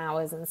 18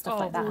 hours and stuff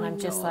like that. And I'm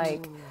just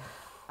like,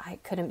 I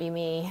couldn't be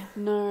me.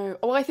 No.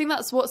 Oh, I think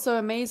that's what's so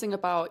amazing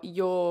about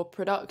your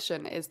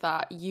production, is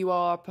that you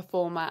are a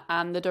performer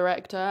and the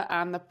director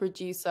and the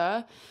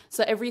producer.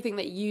 So everything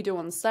that you do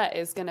on set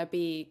is going to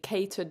be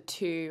catered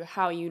to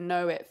how, you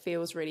know, it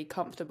feels really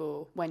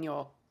comfortable when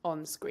you're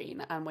on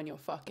screen and when you're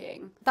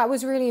fucking. That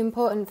was really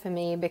important for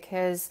me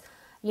because,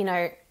 you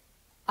know,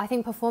 I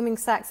think performing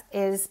sex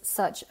is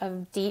such a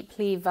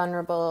deeply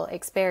vulnerable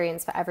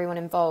experience for everyone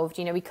involved.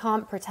 You know, we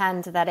can't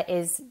pretend that it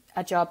is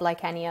a job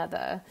like any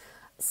other.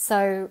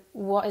 So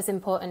what is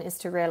important is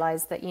to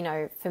realize that, you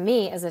know, for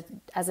me as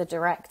a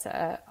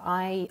director,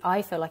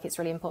 I feel like it's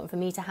really important for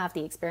me to have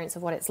the experience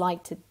of what it's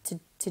like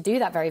to do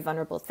that very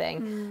vulnerable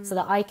thing, so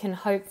that I can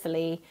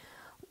hopefully,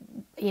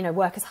 you know,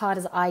 work as hard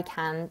as I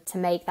can to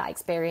make that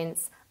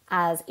experience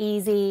as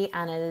easy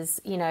and as,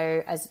 you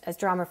know, as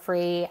drama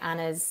free and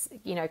as,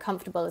 you know,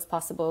 comfortable as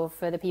possible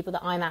for the people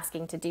that I'm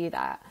asking to do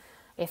that.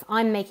 If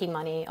I'm making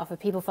money off of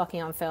people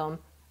fucking on film,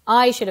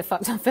 I should have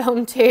fucked on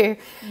film too.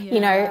 Yeah. You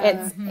know,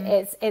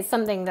 it's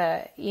something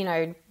that, you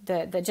know,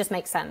 that just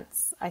makes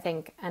sense, I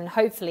think. And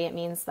hopefully it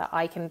means that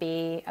I can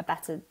be a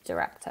better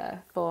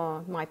director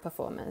for my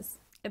performers.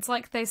 It's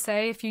like they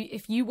say,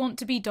 if you want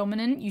to be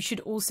dominant, you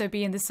should also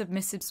be in the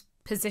submissive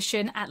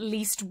position at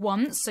least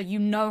once, so you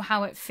know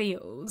how it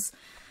feels.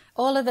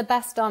 All of the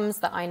best doms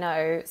that I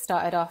know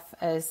started off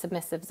as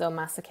submissives or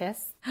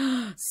masochists.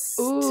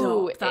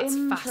 Stop, that's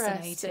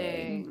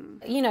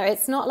fascinating. You know,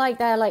 it's not like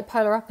they're like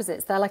polar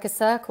opposites. They're like a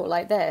circle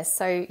like this.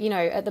 So, you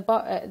know, at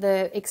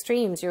the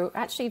extremes, you're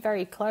actually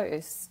very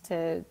close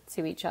to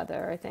each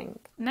other, I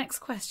think. Next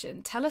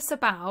question. Tell us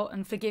about,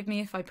 and forgive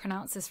me if I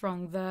pronounce this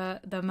wrong,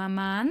 the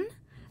maman?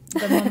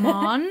 The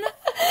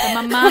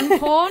maman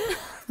porn?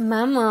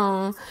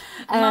 Maman.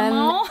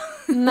 Maman?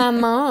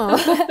 Maman.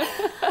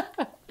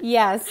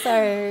 Yeah,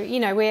 so, you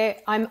know,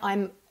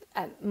 I'm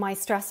my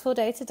stressful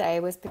day today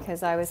was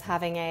because I was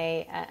having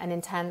an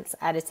intense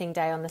editing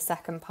day on the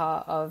second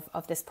part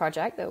of this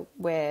project that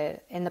we're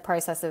in the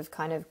process of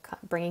kind of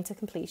bringing to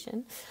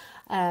completion,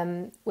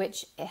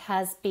 which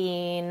has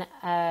been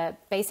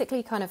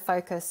basically kind of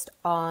focused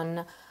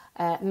on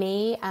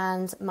me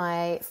and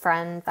my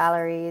friend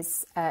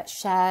Valerie's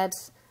shared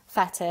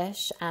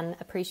fetish and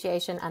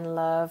appreciation and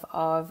love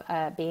of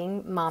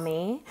being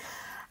mommy.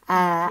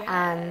 Yes.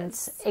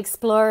 And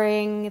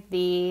exploring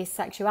the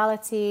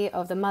sexuality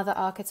of the mother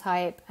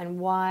archetype and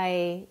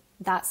why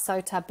that's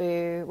so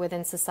taboo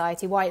within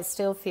society, why it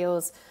still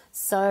feels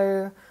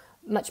so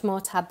much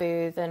more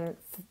taboo than,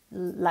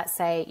 let's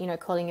say, you know,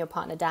 calling your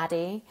partner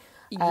daddy.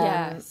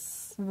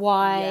 Yes.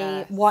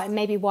 Why we're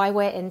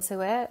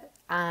into it,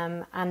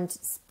 and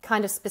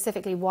kind of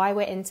specifically why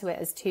we're into it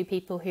as two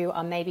people who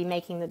are maybe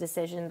making the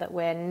decision that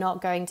we're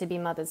not going to be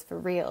mothers for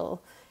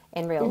real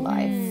in real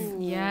life.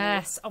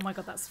 Yes. Oh my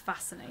God, that's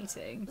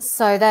fascinating.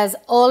 So there's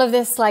all of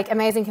this like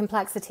amazing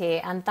complexity,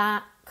 and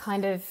that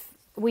kind of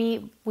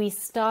we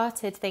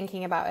started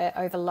thinking about it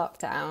over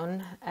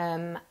lockdown,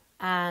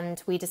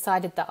 and we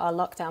decided that our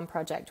lockdown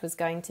project was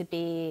going to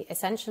be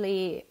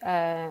essentially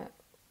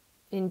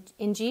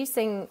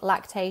inducing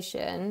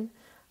lactation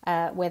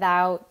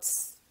without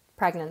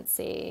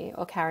pregnancy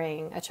or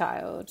carrying a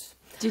child.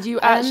 Did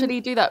you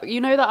actually do that? You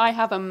know that I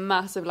have a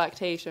massive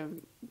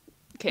lactation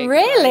kick.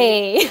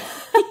 Really?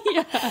 Right?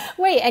 Yeah.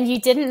 Wait, and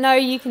you didn't know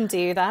you can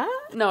do that?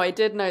 No, I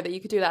did know that you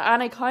could do that.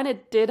 And it kind of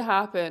did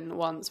happen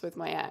once with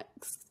my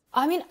ex.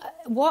 I mean,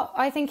 what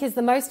I think is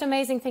the most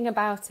amazing thing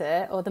about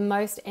it, or the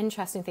most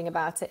interesting thing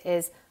about it,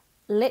 is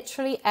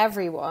literally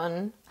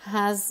everyone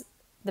has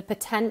the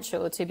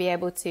potential to be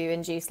able to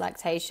induce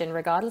lactation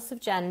regardless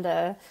of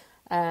gender.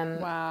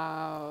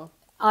 Wow.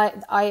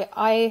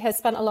 I have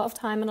spent a lot of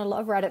time on a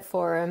lot of Reddit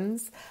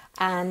forums,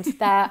 and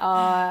there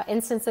are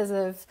instances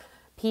of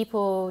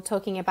people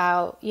talking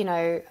about, you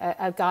know,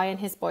 a guy and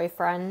his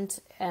boyfriend,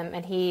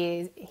 and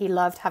he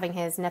loved having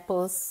his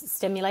nipples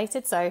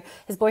stimulated. So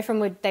his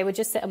boyfriend they would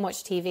just sit and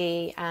watch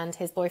TV, and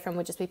his boyfriend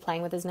would just be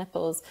playing with his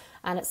nipples.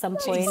 And at some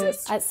point,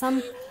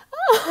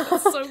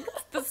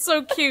 that's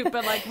so cute.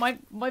 But like my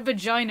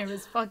vagina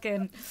is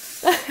fucking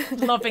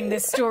loving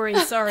this story.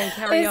 Sorry,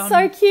 carry on. It's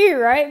so cute,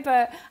 right?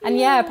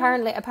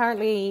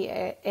 Apparently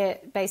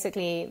it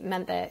basically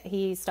meant that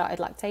he started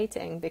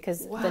lactating,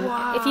 because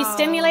if you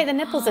stimulate the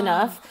nipples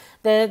enough,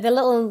 the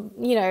little,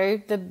 you know,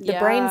 the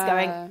brain's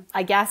going,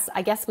 I guess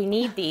we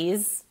need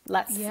these.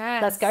 Let's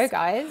go,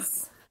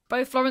 guys.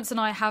 Both Florence and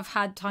I have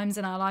had times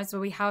in our lives where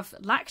we have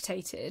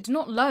lactated,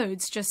 not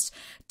loads, just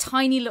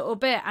tiny little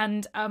bit.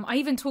 And I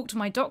even talked to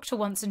my doctor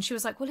once, and she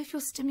was like, well, if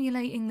you're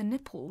stimulating the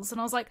nipples. And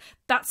I was like,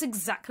 that's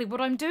exactly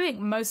what I'm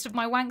doing. Most of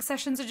my wank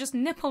sessions are just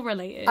nipple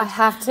related. I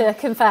have to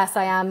confess,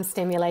 I am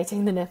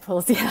stimulating the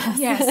nipples,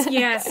 yes.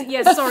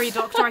 Yes. Sorry,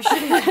 doctor, I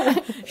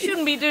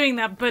shouldn't be doing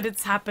that, but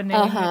it's happening.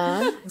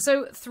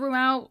 So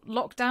throughout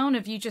lockdown,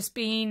 have you just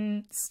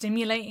been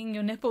stimulating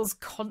your nipples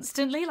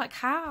constantly? Like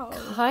how?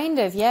 Kind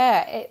of,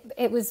 yeah.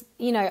 It was,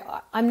 you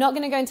know, I'm not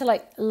going to go into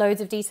like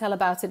loads of detail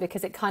about it,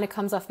 because it kind of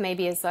comes off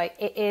maybe as like,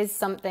 it is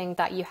something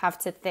that you have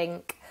to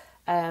think.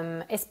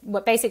 It's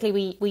what basically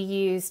we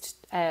used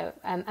a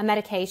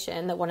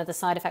medication that one of the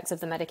side effects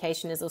of the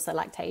medication is also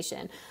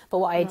lactation. But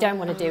what I don't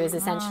want to do is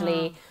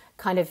essentially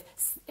kind of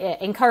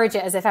encourage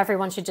it as if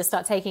everyone should just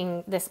start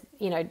taking this,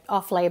 you know,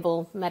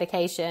 off-label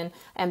medication.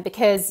 And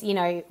because, you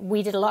know,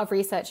 we did a lot of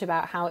research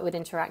about how it would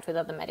interact with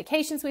other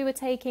medications we were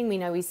taking. We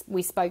know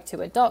we spoke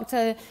to a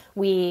doctor.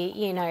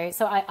 You know,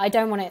 so I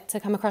don't want it to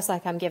come across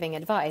like I'm giving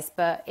advice.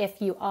 But if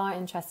you are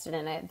interested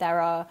in it,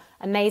 there are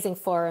amazing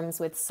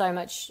forums with so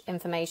much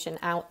information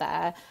out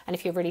there. And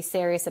if you're really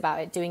serious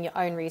about it, doing your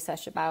own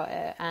research about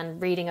it and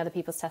reading other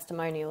people's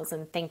testimonials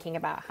and thinking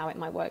about how it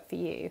might work for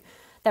you,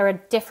 there are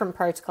different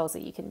protocols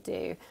that you can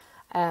do.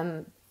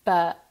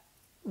 But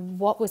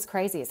what was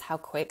crazy is how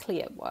quickly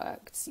it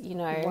worked, you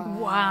know.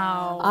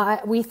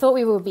 Wow. We thought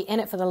we would be in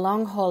it for the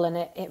long haul, and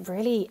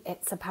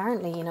it's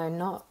apparently, you know,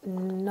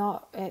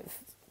 not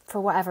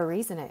for whatever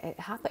reason, it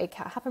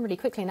happened really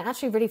quickly. And it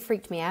actually really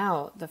freaked me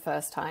out the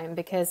first time,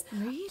 because...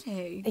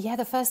 Really? Yeah,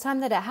 the first time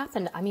that it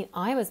happened, I mean,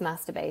 I was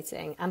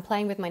masturbating and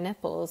playing with my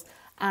nipples,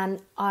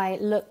 and I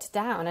looked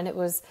down, and it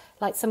was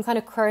like some kind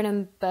of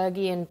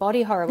Cronenbergian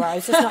body horror where I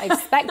was just not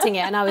expecting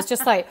it. And I was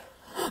just like,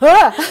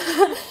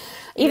 ah!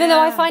 Even though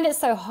I find it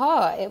so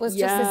hot, it was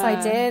just this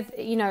idea,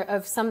 you know,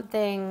 of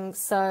something.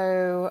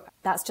 So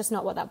that's just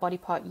not what that body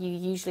part, you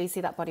usually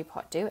see that body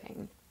part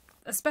doing.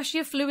 Especially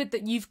a fluid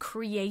that you've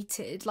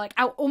created, like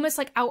almost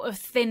like out of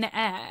thin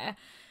air.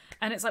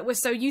 And it's like, we're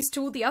so used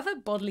to all the other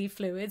bodily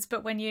fluids,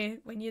 but when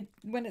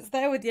it's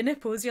there with your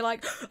nipples, you're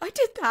like, I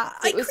did that.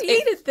 I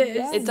created this.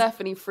 Yeah. It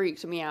definitely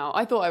freaked me out.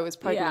 I thought I was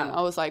pregnant. Yeah.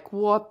 I was like,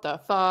 what the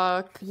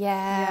fuck?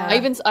 Yeah.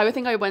 I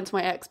think I went to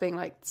my ex being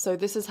like, so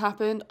this has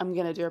happened. I'm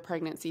going to do a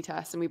pregnancy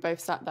test. And we both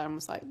sat there and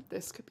was like,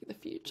 this could be the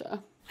future.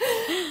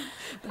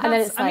 And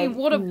then it's like, I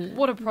mean,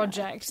 what a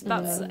project.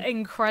 That's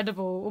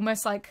incredible.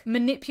 Almost like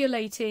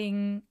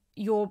manipulating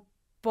your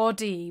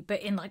body,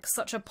 but in like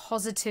such a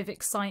positive,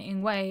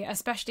 exciting way.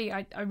 Especially,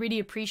 I really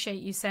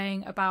appreciate you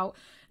saying about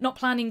not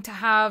planning to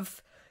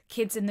have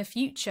kids in the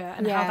future,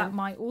 and how that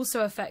might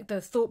also affect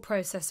the thought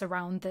process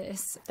around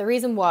this. The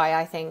reason why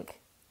I think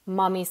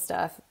mummy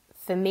stuff,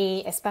 for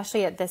me,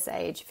 especially at this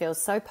age,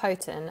 feels so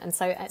potent and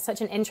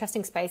such an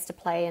interesting space to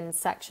play in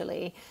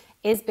sexually,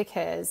 is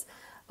because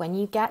when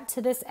you get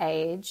to this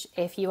age,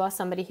 if you are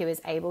somebody who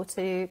is able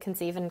to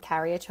conceive and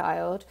carry a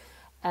child,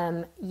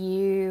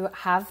 you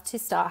have to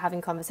start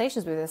having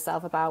conversations with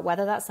yourself about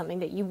whether that's something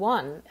that you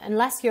want.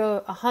 Unless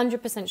you're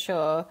 100%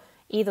 sure,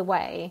 either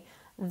way,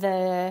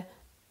 the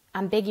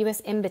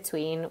ambiguous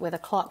in-between with a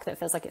clock that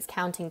feels like it's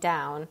counting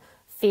down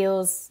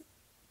feels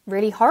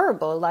really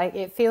horrible. Like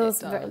it feels,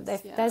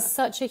 there's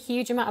such a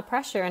huge amount of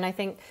pressure. And I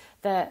think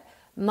that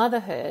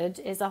motherhood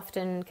is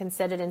often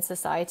considered in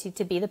society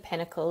to be the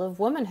pinnacle of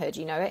womanhood.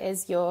 You know, it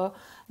is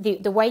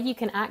the way you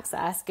can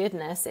access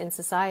goodness in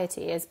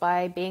society is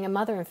by being a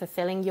mother and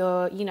fulfilling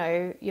your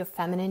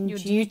feminine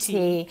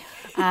duty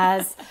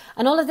as,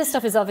 and all of this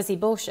stuff is obviously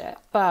bullshit.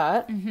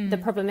 But the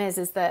problem is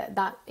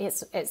that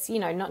it's you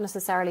know, not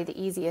necessarily the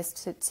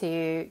easiest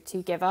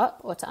to give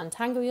up or to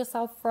untangle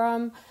yourself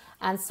from.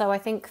 And so I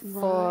think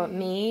for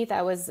me,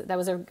 there was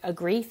a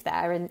grief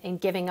there in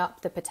giving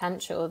up the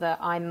potential that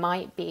I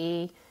might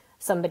be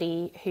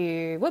somebody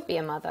who would be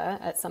a mother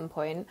at some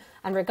point.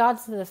 And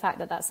regardless of the fact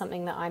that that's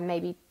something that I'm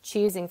maybe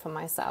choosing for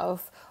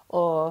myself,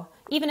 or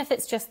even if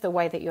it's just the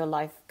way that your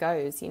life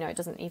goes, you know, it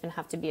doesn't even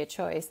have to be a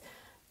choice.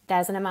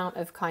 there's an amount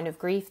of kind of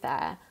grief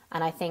there.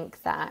 And I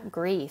think that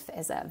grief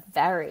is a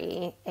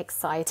very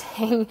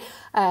exciting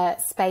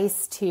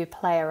space to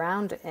play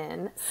around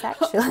in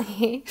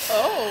sexually.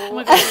 Oh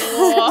my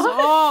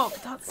God.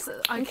 Stop. That's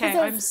okay.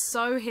 I'm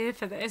so here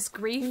for this.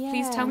 Grief. Yeah.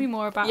 Please tell me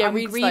more about. Yeah, I'm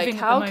Reed's grieving like,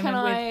 how at the can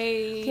moment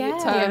I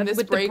turn this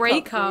with the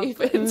breakup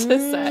grief into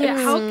sex?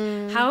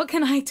 Yeah, how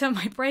can I turn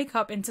my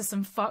breakup into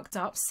some fucked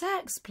up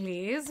sex,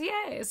 please?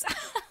 Yes.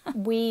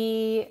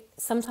 We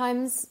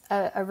sometimes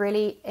a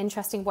really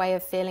interesting way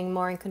of feeling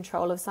more in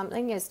control of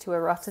something is to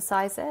eroticize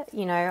it.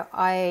 You know,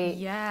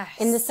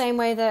 in the same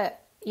way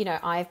that, you know,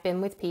 I've been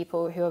with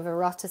people who have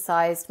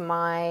eroticized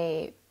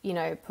my, you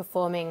know,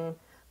 performing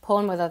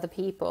porn with other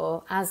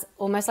people as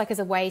almost like as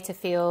a way to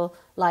feel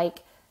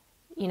like,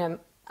 you know,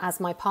 as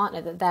my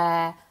partner, that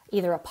they're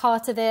either a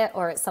part of it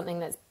or it's something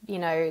that's, you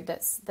know,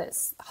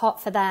 that's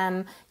hot for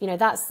them. You know,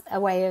 that's a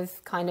way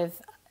of kind of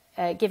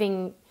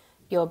giving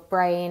your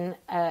brain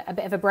a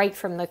bit of a break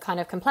from the kind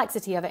of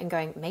complexity of it and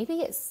going,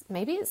 maybe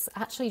it's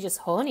actually just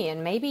horny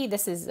and maybe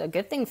this is a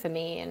good thing for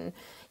me. And,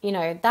 you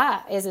know,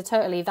 that is a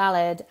totally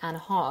valid and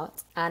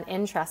hot and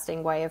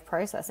interesting way of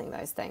processing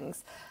those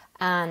things.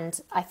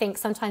 And I think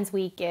sometimes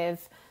we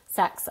give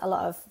sex a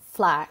lot of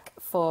flack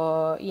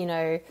for, you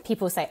know,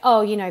 people say,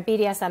 oh, you know,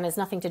 BDSM has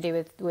nothing to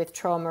do with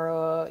trauma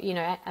or, you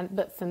know,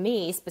 but for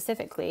me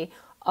specifically,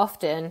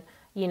 often,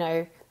 you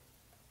know,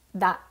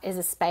 that is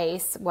a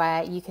space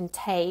where you can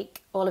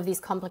take all of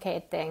these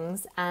complicated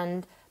things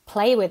and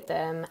play with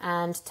them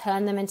and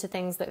turn them into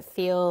things that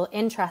feel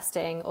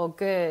interesting or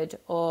good,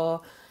 or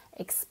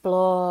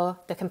explore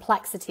the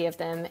complexity of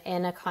them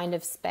in a kind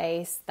of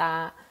space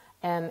that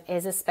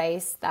is a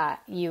space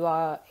that you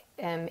are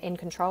in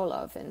control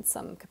of in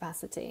some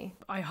capacity.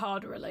 I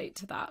hard relate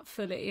to that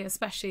fully,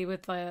 especially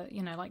with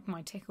you know, like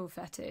my tickle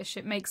fetish.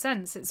 It makes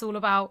sense. It's all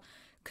about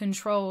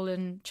control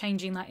and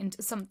changing that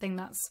into something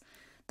that's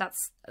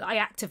I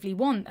actively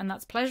want and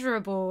that's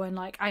pleasurable, and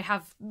like I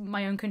have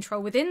my own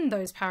control within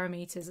those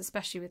parameters,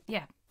 especially with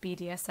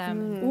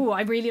BDSM. Oh,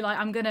 I really like.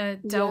 I'm gonna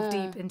delve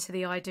deep into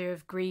the idea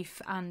of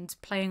grief and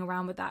playing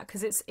around with that,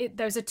 because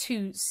those are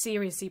two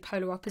seriously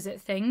polar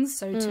opposite things.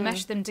 So to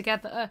mesh them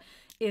together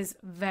is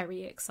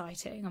very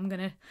exciting. I'm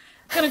gonna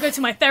go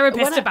to my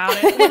therapist about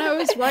it. When I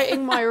was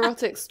writing my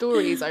erotic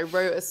stories, I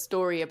wrote a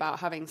story about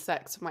having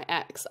sex with my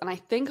ex, and I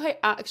think I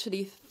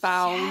actually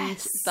found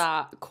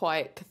that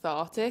quite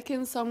cathartic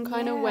in some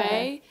kind of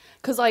way.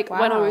 Because like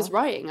when I was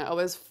writing it, I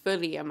was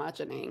fully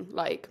imagining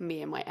like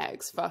me and my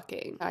ex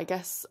fucking. I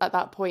guess at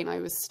that point I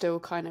was still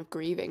kind of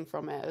grieving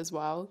from it as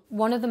well.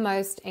 One of the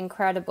most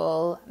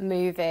incredible,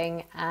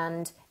 moving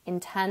and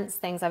intense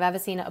things I've ever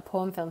seen at a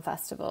porn film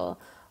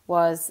festival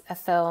was a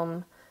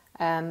film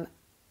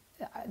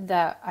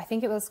that I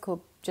think it was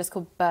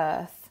called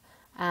Birth,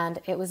 and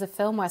it was a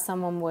film where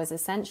someone was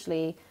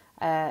essentially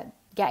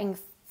getting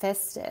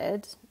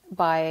fisted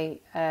by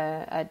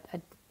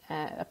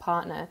a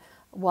partner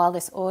while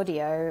this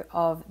audio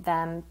of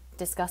them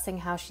discussing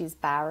how she's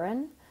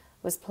barren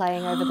was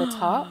playing over the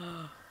top.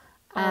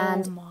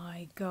 And oh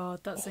my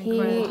God, that's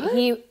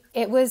incredible.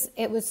 It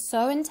was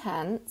so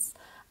intense,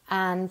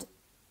 and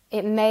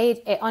it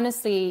made it,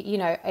 honestly, you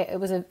know, it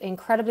was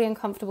incredibly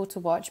uncomfortable to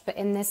watch, but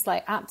in this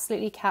like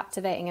absolutely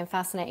captivating and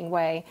fascinating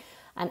way.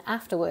 And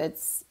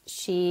afterwards,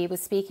 she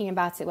was speaking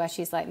about it where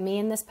she's like, me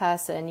and this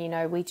person, you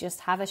know, we just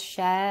have a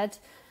shared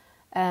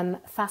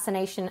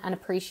fascination and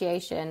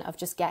appreciation of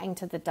just getting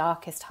to the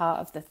darkest heart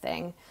of the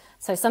thing.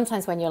 So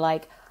sometimes when you're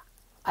like,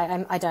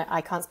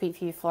 I can't speak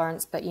for you,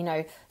 Florence, but you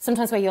know,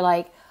 sometimes where you're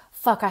like,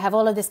 fuck, I have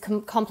all of this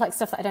complex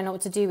stuff that I don't know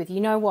what to do with. You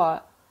know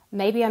what?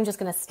 Maybe I'm just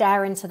going to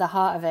stare into the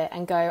heart of it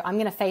and go, I'm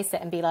going to face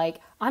it and be like,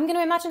 I'm going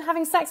to imagine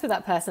having sex with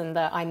that person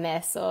that I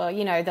miss, or,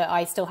 you know, that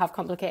I still have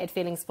complicated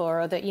feelings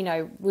for, or that, you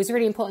know, was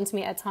really important to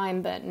me at a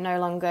time, but no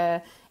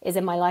longer is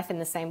in my life in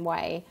the same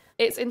way.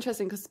 It's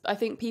interesting because I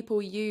think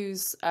people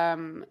use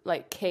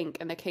like kink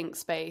and the kink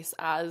space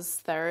as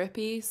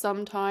therapy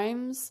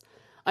sometimes.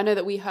 I know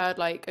that we heard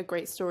like a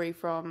great story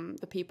from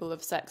the people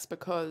of Sex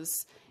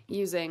Because,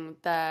 using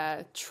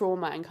their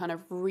trauma and kind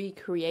of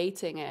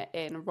recreating it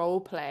in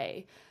role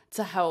play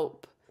to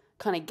help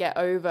kind of get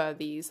over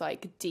these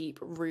like deep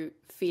root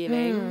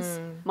feelings.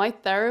 My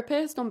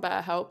therapist on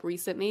BetterHelp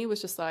recently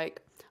was just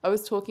like, I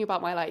was talking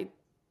about my like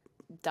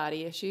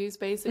daddy issues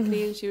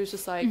basically, and she was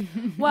just like,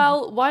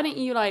 well, why don't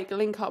you like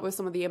link up with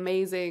some of the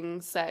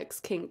amazing sex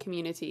kink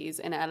communities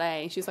in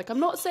LA? She's like, I'm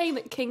not saying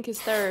that kink is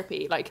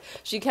therapy. Like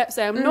she kept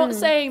saying, I'm not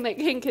saying that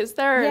kink is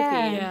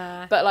therapy,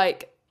 but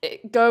like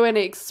go and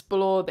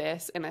explore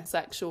this in a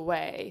sexual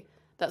way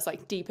that's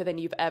like deeper than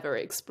you've ever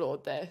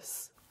explored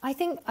this. I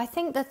think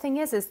the thing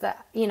is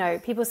that, you know,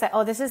 people say,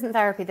 oh, this isn't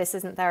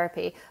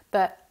therapy,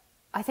 but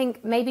I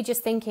think maybe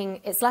just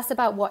thinking it's less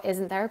about what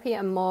isn't therapy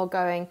and more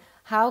going,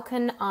 How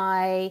can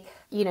I,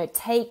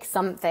 take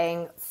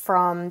something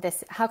from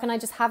this? How can I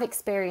just have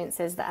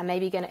experiences that are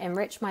maybe going to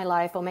enrich my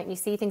life or make me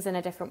see things in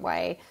a different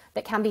way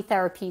that can be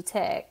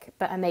therapeutic,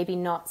 but are maybe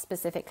not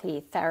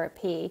specifically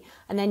therapy?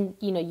 And then,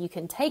 you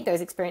can take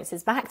those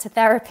experiences back to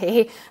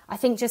therapy. I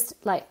think just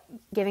like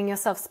giving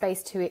yourself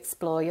space to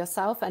explore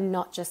yourself and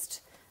not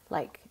just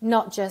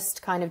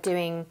kind of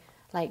doing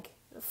like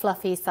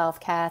fluffy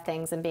self-care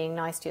things and being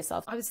nice to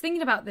yourself. I was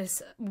thinking about this,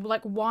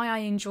 like why I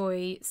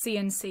enjoy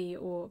CNC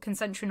or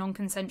consensual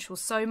non-consensual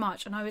so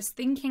much, and I was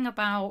thinking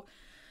about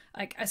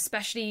like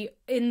especially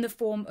in the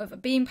form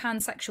of being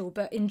pansexual,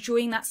 but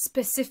enjoying that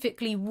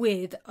specifically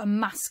with a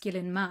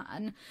masculine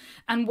man,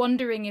 and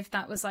wondering if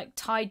that was like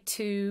tied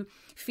to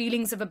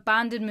feelings of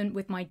abandonment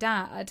with my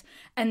dad,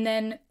 and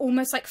then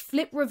almost like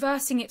flip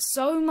reversing it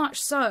so much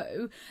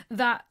so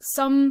that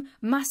some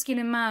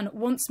masculine man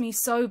wants me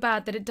so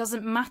bad that it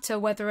doesn't matter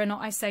whether or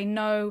not I say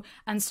no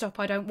and stop,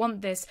 I don't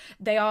want this.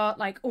 They are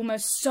like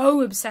almost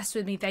so obsessed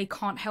with me they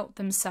can't help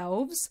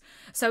themselves.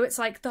 So it's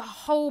like the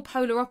whole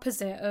polar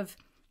opposite of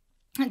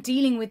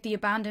dealing with the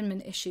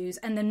abandonment issues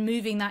and then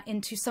moving that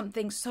into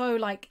something so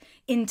like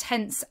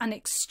intense and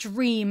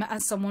extreme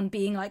as someone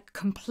being like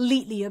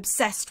completely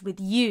obsessed with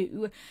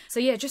you.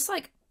 So yeah, just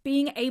like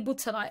being able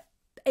to like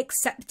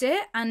accept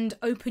it and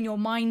open your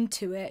mind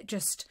to it,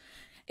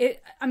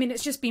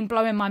 it's just been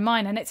blowing my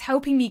mind, and it's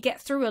helping me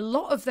get through a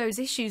lot of those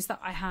issues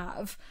that I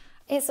have.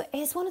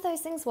 It's one of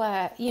those things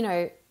where,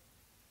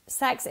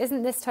 sex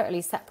isn't this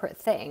totally separate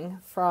thing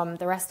from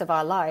the rest of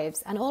our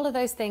lives, and all of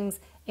those things,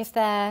 if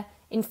they're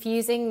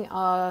infusing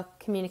our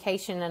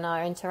communication and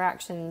our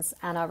interactions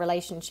and our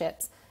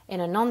relationships in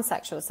a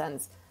non-sexual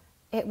sense,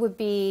 it would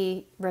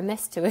be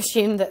remiss to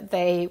assume that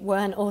they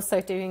weren't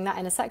also doing that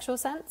in a sexual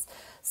sense.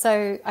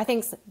 So I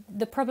think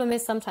the problem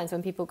is sometimes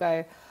when people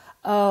go,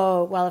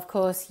 oh, well, of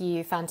course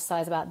you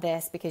fantasize about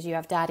this because you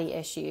have daddy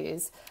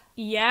issues.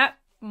 Yeah,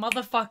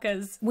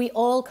 motherfuckers. We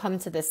all come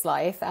to this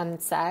life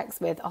and sex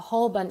with a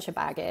whole bunch of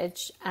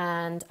baggage,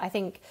 and I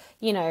think,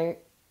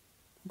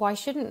 why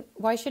shouldn't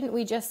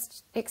we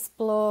just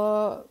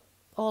explore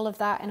all of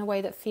that in a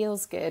way that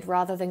feels good,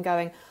 rather than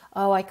going,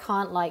 oh, I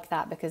can't like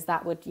that because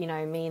that would,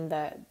 mean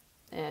that,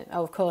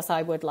 oh, of course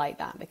I would like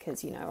that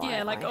because, I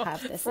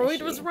have this Freud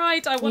issue. was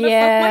right, I want to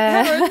fuck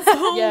my parents.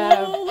 Oh,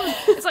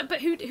 Yeah. It's like,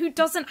 but who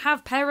doesn't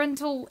have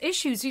parental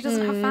issues? Who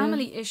doesn't have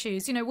family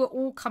issues? We're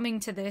all coming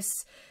to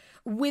this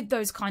with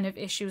those kind of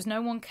issues.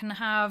 No one can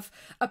have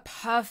a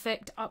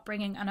perfect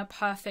upbringing and a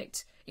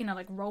perfect,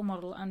 like role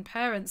model and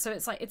parents. So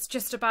it's like, it's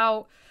just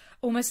about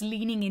almost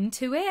leaning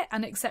into it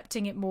and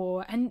accepting it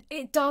more. And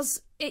it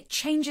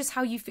changes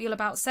how you feel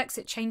about sex.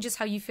 It changes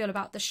how you feel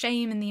about the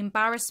shame and the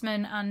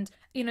embarrassment. And,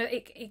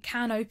 it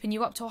can open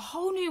you up to a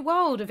whole new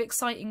world of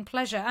exciting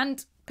pleasure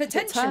and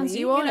potentially, it turns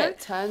you on, it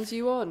turns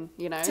you on,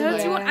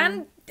 turns you on,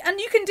 and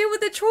you can deal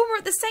with the trauma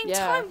at the same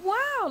time.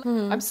 Wow.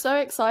 I'm so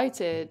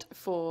excited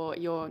for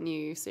your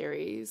new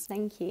series.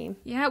 Thank you.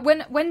 Yeah,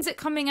 when's it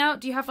coming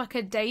out? Do you have like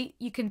a date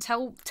you can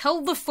tell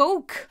the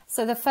folk?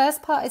 So the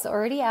first part is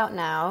already out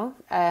now,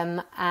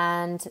 and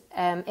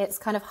it's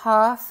kind of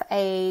half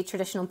a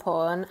traditional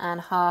porn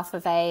and half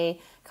of a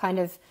kind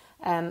of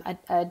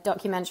a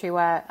documentary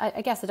where,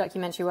 I guess a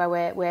documentary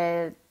where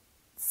we're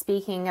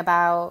speaking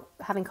about,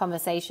 having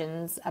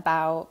conversations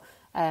about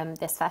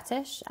this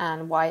fetish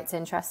and why it's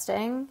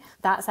interesting.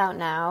 That's out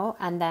now,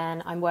 and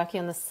then I'm working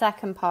on the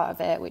second part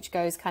of it, which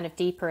goes kind of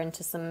deeper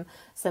into some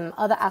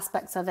other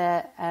aspects of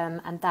it,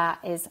 and that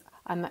is,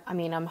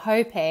 I'm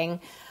hoping,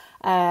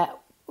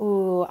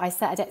 I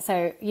set it,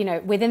 so,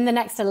 within the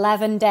next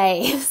 11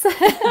 days,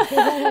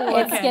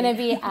 it's going to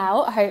be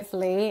out,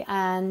 hopefully.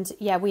 And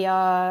yeah, we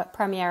are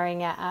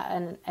premiering it at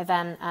an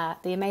event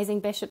at the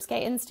amazing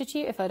Bishopsgate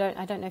Institute. I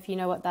don't know if you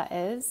know what that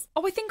is.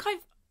 Oh, I think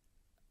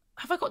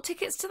have I got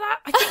tickets to that?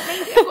 I think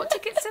maybe I've got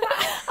tickets to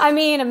that.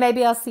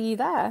 Maybe I'll see you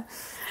there.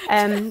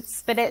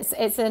 But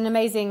it's an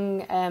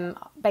amazing,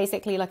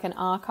 basically like an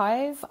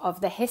archive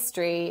of the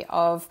history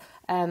of,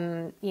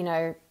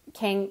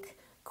 kink,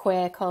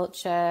 queer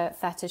culture,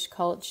 fetish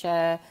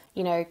culture,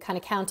 kind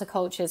of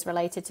countercultures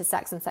related to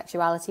sex and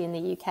sexuality in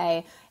the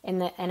UK,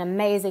 in an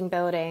amazing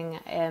building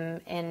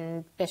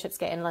in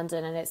Bishopsgate in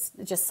London. And it's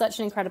just such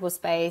an incredible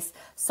space,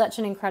 such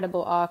an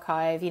incredible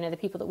archive. The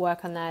people that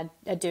work on there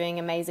are doing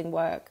amazing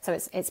work. So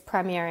it's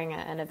premiering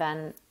at an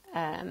event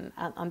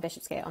on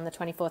Bishopsgate on the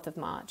 24th of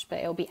March, but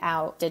it'll be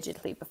out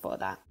digitally before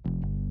that.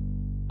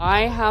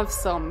 I have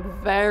some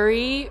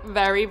very,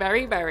 very,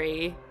 very,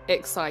 very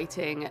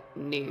exciting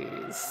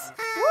news.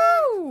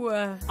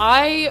 Woo!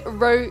 I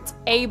wrote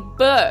a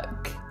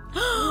book.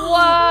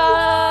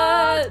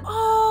 What?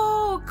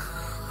 Oh,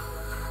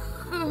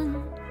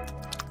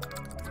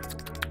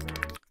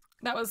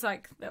 that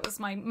was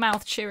my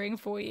mouth cheering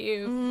for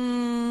you.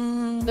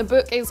 The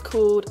book is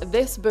called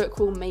This Book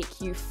Will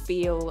Make You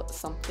Feel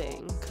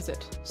Something, because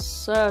it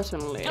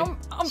certainly I'm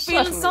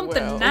feeling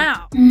something will.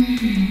 now.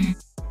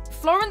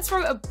 Florence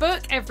wrote a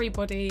book,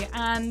 everybody,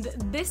 and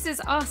this is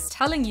us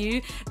telling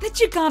you that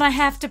you're gonna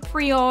have to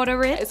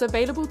pre-order it. It's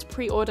available to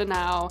pre-order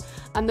now,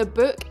 and the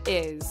book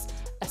is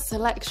a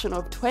selection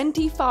of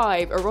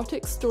 25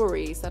 erotic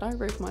stories that I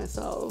wrote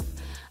myself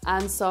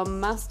and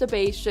some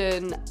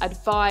masturbation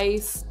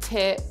advice,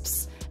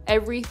 tips,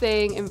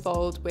 everything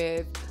involved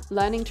with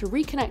learning to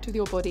reconnect with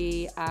your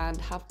body and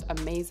have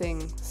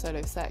amazing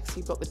solo sex.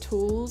 You've got the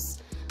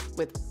tools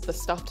with the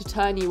stuff to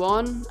turn you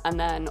on, and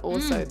then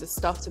also the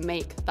stuff to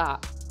make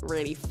that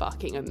really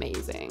fucking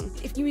amazing.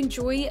 If you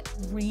enjoy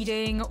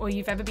reading or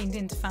you've ever been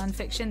into fan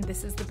fiction,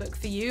 this is the book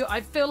for you.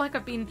 I feel like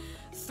I've been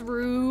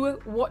through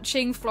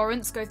watching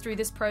Florence go through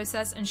this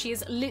process, and she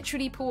has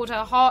literally poured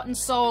her heart and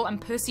soul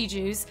and pussy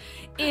juice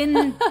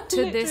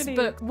into this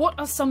book. What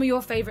are some of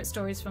your favourite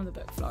stories from the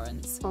book,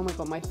 Florence? Oh my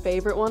god, my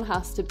favourite one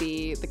has to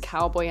be the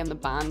Cowboy and the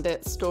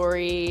Bandit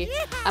story.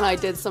 And I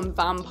did some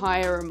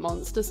vampire and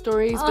monster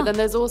stories, but then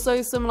there's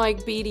also some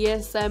like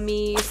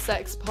BDSM-y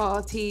sex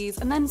parties,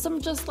 and then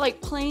some just like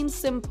plain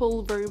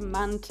simple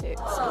romantic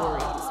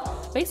stories.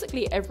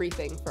 Basically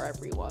everything for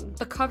everyone.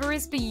 The cover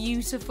is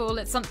beautiful.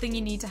 It's something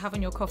you need to have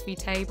on your coffee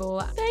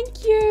table.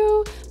 Thank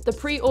you. The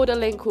pre-order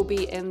link will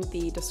be in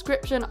the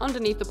description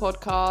underneath the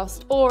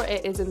podcast, or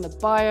it is in the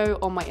bio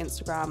on my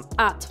Instagram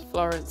at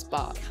Florence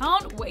Bark.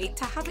 Can't wait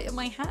to have it in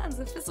my hands,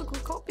 a physical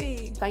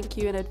copy. Thank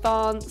you in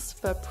advance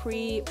for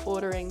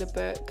pre-ordering the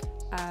book,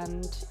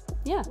 and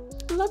yeah,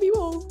 love you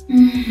all.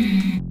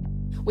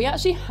 We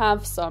actually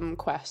have some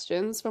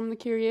questions from the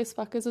Curious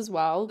Fuckers as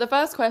well. The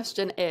first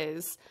question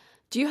is,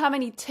 do you have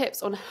any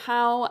tips on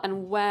how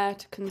and where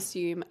to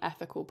consume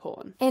ethical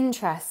porn?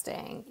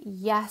 Interesting.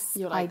 Yes,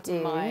 You're like I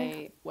do.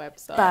 my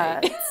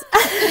website. But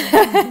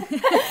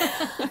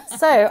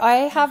so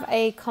I have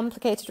a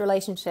complicated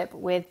relationship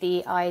with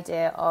the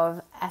idea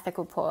of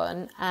ethical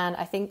porn, and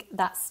I think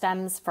that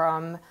stems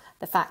from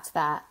the fact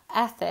that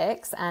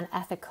ethics and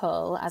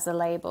ethical as a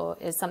label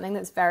is something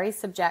that's very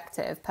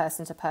subjective,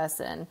 person to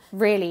person.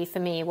 Really, for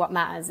me, what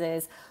matters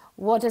is,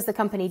 what does the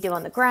company do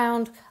on the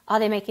ground? Are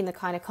they making the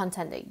kind of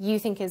content that you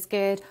think is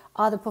good?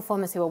 Are the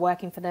performers who are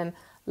working for them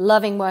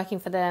loving working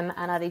for them?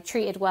 And are they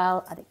treated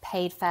well? Are they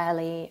paid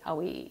fairly?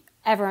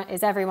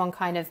 Is everyone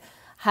kind of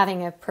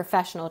having a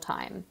professional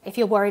time? If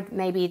you're worried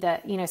maybe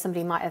that, you know,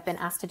 somebody might have been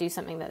asked to do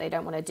something that they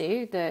don't want to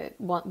do, the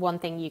one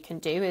thing you can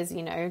do is,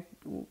 you know,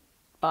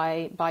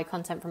 buy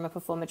content from a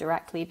performer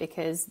directly,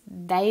 because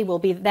they will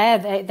be there.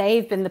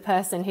 They've been the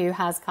person who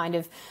has kind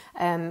of,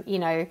 you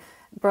know,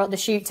 brought the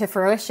shoot to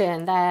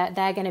fruition. They're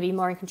going to be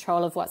more in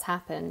control of what's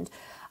happened.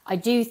 I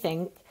do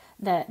think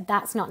that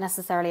that's not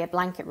necessarily a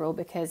blanket rule,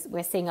 because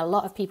we're seeing a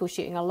lot of people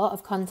shooting a lot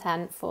of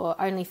content for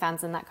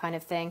OnlyFans and that kind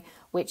of thing,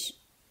 which,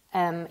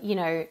 you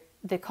know,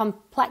 the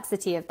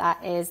complexity of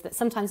that is that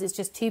sometimes it's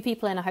just two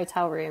people in a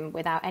hotel room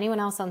without anyone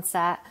else on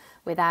set,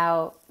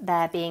 without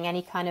there being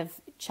any kind of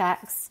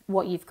checks.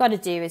 What you've got to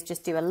do is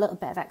just do a little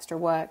bit of extra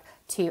work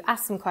to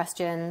ask some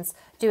questions,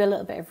 do a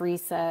little bit of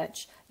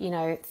research, you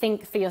know,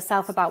 think for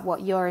yourself about what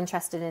you're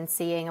interested in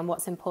seeing and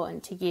what's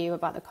important to you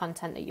about the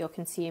content that you're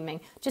consuming.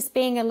 Just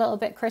being a little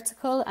bit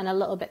critical and a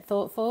little bit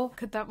thoughtful.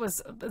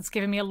 It's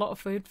giving me a lot of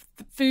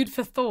food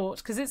for thought,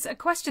 because it's a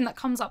question that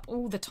comes up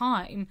all the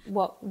time.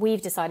 What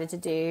we've decided to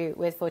do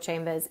with Four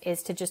Chambers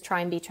is to just try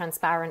and be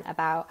transparent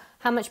about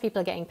how much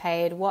people are getting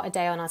paid, what a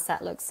day on our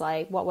set looks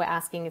like, what we're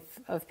asking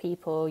of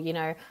people, you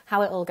know,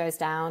 how it all goes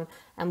down.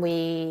 And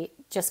we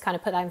just kind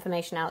of put that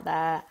information out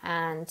there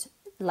and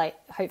like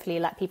hopefully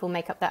let people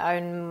make up their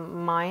own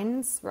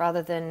minds,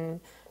 rather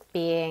than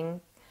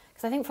being,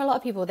 because I think for a lot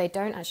of people they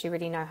don't actually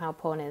really know how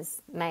porn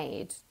is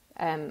made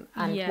and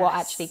what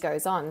actually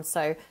goes on,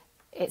 so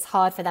it's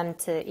hard for them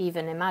to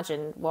even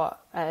imagine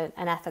what an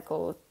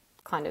ethical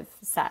kind of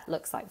set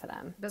looks like for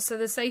them. So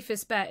the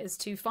safest bet is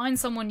to find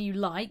someone you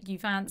like, you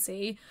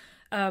fancy,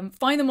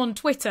 find them on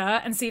Twitter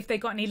and see if they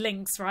got any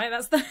links, right?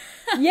 That's the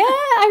Yeah,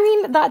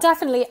 I mean,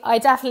 I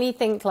definitely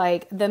think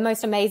like the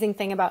most amazing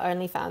thing about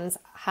OnlyFans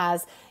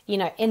has, you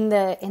know, in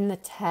the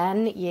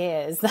 10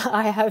 years that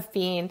I have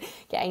been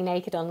getting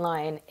naked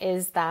online,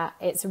 is that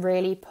it's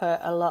really put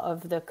a lot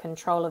of the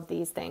control of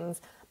these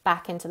things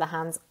back into the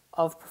hands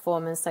of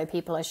performers. So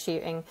people are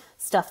shooting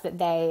stuff that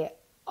they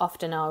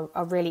often are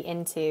really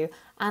into,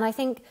 and I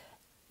think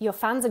your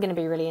fans are going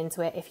to be really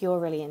into it if you're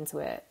really into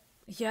it.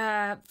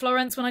 Yeah,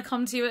 Florence, when I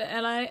come to you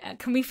at LA,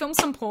 can we film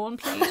some porn,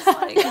 please?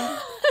 Like...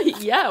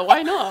 Yeah,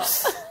 why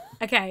not?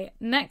 Okay,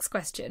 next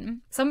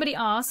question. Somebody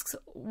asks,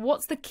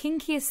 what's the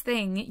kinkiest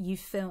thing you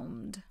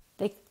filmed?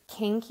 The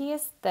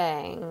kinkiest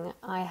thing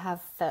I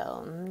have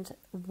filmed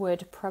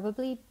would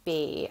probably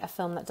be a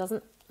film that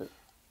doesn't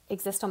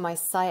exist on my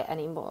site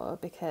anymore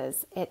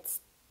because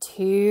it's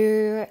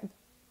too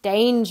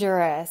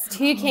dangerous,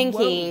 too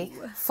kinky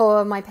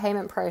for my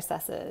payment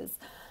processes.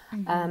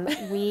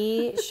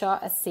 We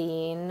shot a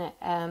scene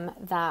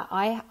that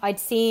I'd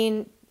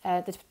seen.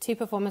 The two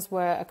performers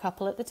were a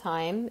couple at the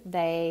time.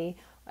 They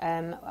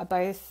are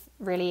both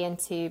really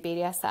into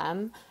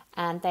BDSM,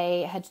 and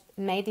they had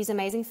made these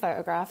amazing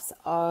photographs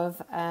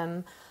of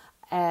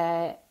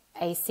a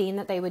scene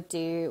that they would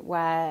do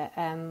where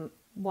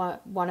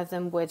one of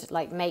them would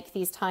like make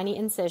these tiny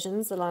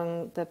incisions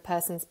along the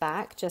person's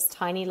back, just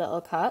tiny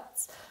little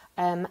cuts.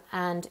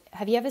 And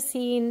have you ever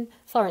seen,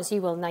 Florence,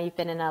 you will know, you've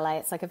been in LA,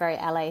 it's like a very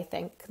LA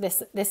thing,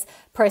 this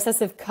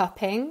process of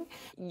cupping.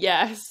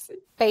 Yes.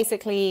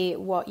 Basically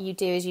what you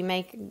do is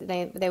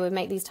they would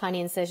make these tiny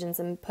incisions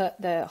and put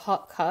the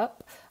hot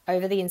cup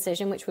over the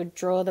incision, which would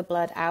draw the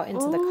blood out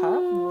into the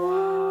cup.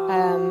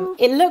 Wow.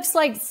 It looks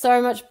like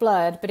so much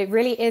blood, but it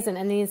really isn't.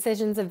 And the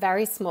incisions are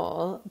very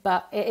small,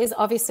 but it is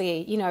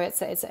obviously, you know,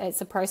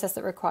 it's a process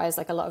that requires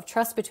like a lot of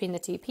trust between the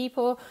two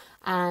people.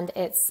 And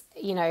it's,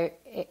 you know,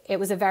 it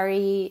was a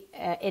very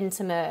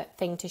intimate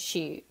thing to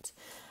shoot.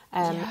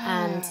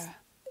 And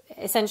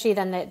essentially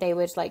then they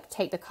would like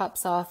take the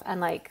cups off and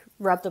like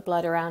rub the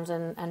blood around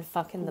and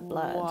fuck in the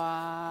blood.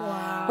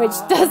 Wow. Which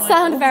does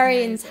sound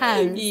very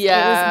intense.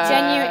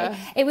 Yeah.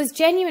 It was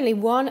genuinely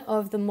one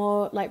of the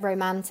more like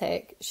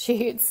romantic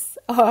shoots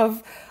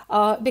of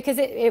because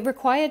it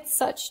required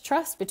such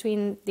trust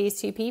between these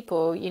two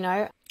people, you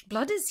know.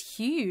 Blood is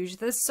huge.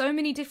 There's so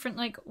many different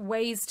like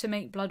ways to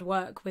make blood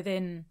work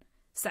within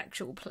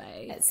sexual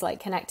play. It's like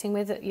connecting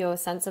with your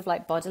sense of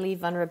like bodily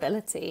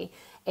vulnerability.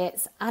 I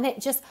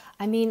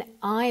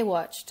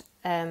watched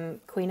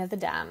Queen of the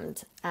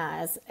Damned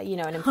as, you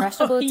know, an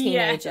impressionable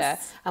teenager,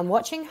 Yes. and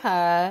watching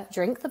her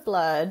drink the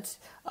blood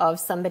of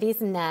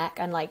somebody's neck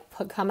and like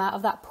come out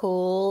of that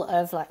pool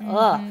of like,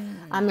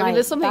 I'm like,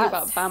 there's something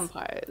about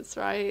vampires,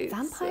 right?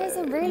 Vampires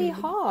are really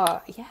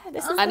hot. Yeah,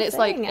 this is And the it's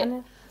thing.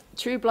 like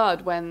True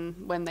Blood,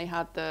 when they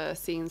had the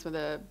scenes where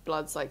the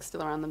blood's like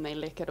still around them, they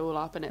lick it all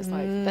up, and it's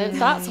like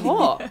that's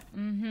hot.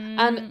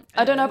 And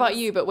I don't know about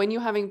you, but when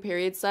you're having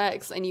period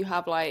sex and you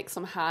have like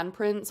some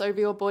handprints over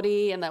your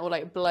body and they're all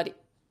like bloody,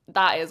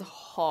 that is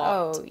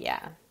hot. Oh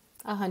yeah,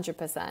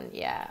 100%.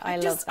 Yeah, I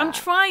love that. I'm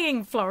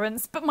trying,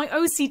 Florence, but my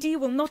OCD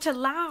will not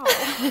allow.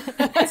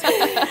 Like,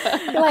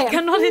 I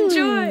cannot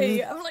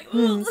enjoy. I'm like,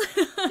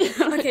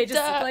 okay,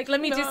 just like let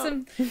me do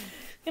some,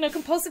 you know,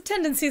 compulsive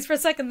tendencies for a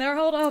second there.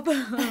 Hold up.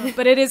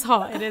 But it is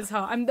hot. It is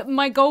hot.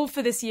 My goal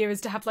for this year is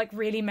to have like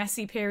really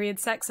messy period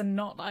sex and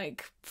not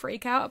like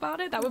freak out about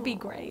it. That would be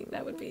great.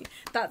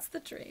 That's the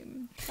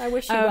dream. I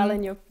wish you well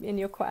in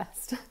your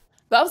quest.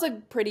 That was a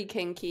pretty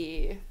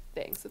kinky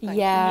thing. So thank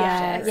you.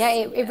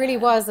 It really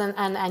was, and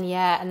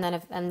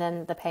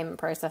then the payment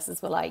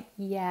processes were like,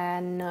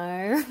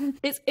 no.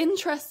 It's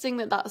interesting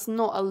that that's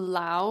not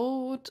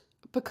allowed,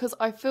 because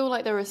I feel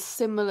like there are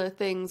similar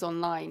things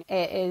online.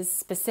 It is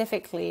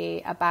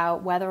specifically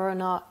about whether or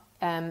not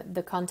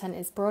the content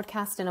is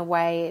broadcast in a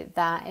way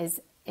that is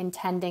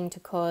intending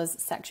to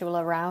cause sexual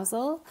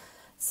arousal.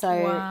 So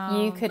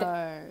you could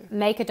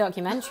make a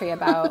documentary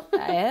about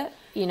it,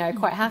 you know,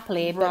 quite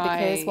happily, but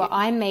because what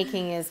I'm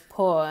making is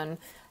porn,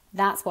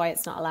 that's why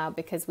it's not allowed,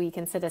 because we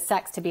consider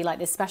sex to be like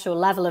this special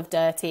level of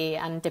dirty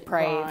and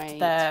depraved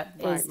that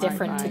is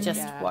different to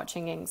just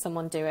watching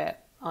someone do it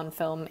on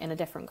film in a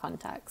different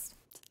context.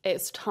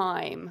 It's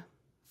time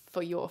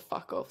for your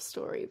fuck off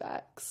story,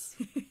 Vex.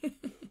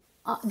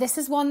 This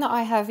is one that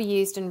I have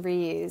used and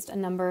reused a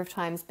number of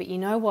times, but you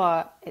know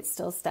what? It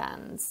still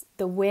stands.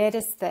 The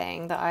weirdest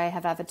thing that I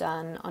have ever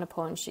done on a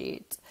porn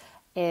shoot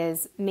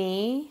is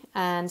me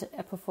and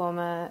a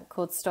performer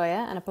called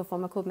Stoya and a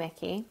performer called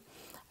Mickey.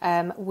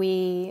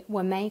 We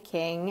were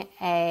making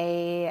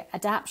a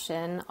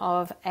adaptation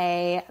of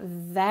a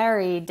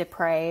very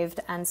depraved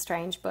and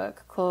strange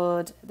book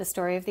called The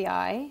Story of the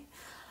Eye.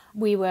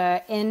 We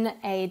were in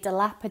a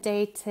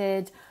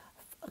dilapidated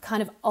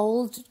kind of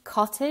old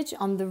cottage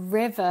on the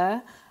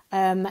river,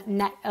 on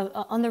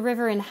the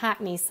river in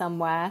Hackney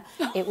somewhere.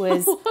 It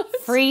was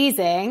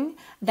freezing.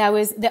 There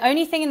was the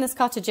only thing in this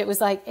cottage. It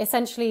was like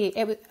essentially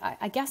it was.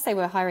 I guess they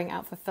were hiring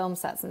out for film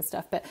sets and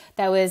stuff. But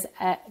there was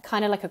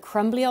kind of like a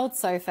crumbly old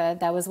sofa.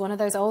 There was one of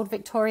those old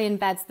Victorian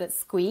beds that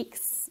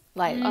squeaks,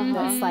 like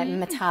that's like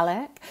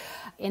metallic.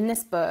 In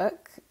this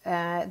book,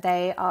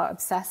 they are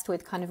obsessed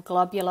with kind of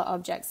globular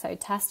objects, so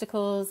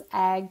testicles,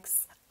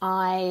 eggs,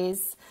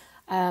 eyes,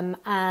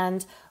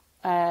 and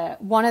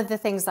one of the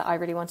things that I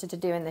really wanted to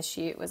do in this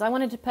shoot was I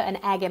wanted to put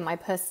an egg in my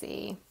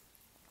pussy.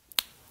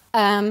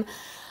 And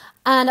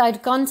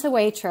I'd gone to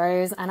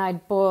Waitrose and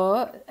I'd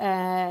bought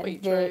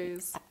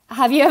Waitrose.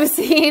 Have you ever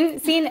seen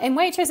in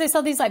Waitrose they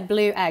sell these like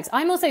blue eggs?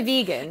 I'm also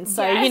vegan,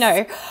 so you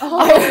know,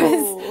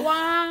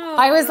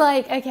 I was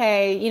like,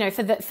 okay, you know,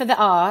 for the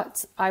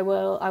art, I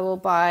will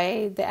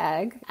buy the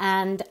egg,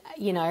 and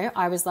you know,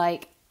 I was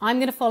like, I'm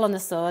going to fall on the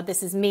sword.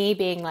 This is me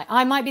being like,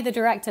 I might be the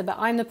director, but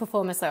I'm the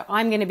performer, so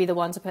I'm going to be the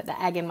one to put the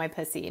egg in my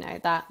pussy. You know,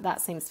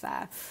 that seems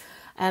fair.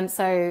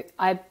 So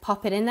I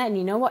pop it in there, and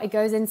you know what? It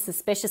goes in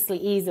suspiciously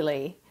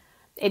easily.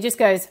 It just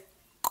goes,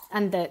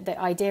 and the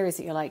idea is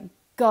that you're like,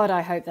 God,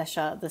 I hope the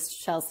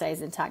shell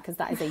stays intact, because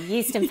that is a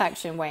yeast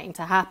infection waiting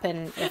to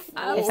happen if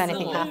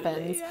anything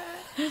happens.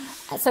 Yeah.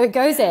 So it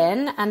goes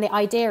in, and the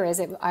idea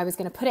is I was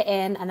going to put it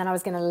in, and then I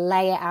was going to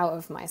lay it out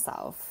of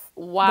myself.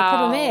 Wow. The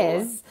problem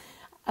is,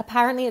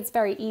 apparently it's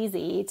very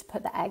easy to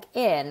put the egg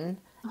in.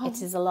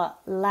 It is a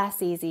lot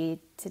less easy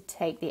to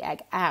take the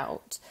egg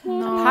out.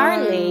 No.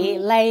 Apparently,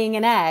 laying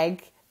an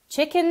egg,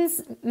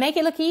 chickens make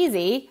it look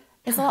easy.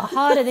 It's a lot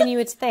harder than you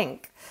would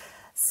think.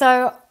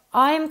 So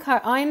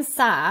I'm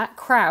sat,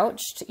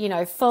 crouched, you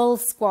know, full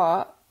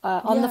squat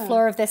on the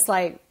floor of this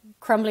like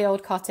crumbly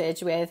old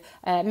cottage with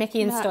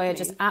Mickey and Stoya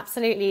just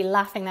absolutely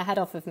laughing their head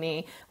off of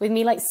me, with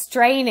me like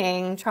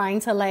straining, trying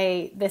to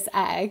lay this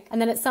egg.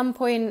 And then at some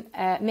point,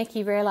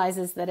 Mickey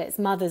realizes that it's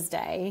Mother's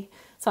Day.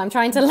 So I'm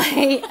trying to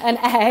lay an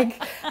egg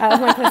out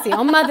of my pussy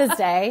on Mother's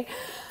Day.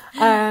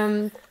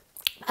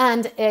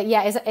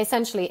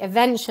 Essentially,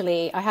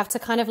 eventually, I have to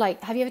kind of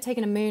like, have you ever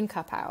taken a moon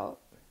cup out?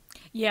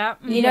 Yeah.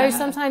 You know,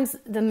 sometimes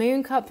the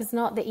moon cup is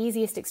not the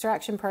easiest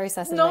extraction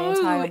process in the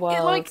entire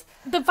world. Like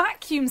the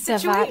vacuum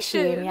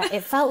situation.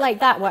 It felt like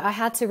that, where I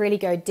had to really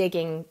go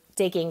digging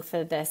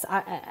for this.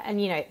 And,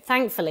 you know,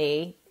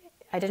 thankfully,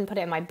 I didn't put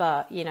it in my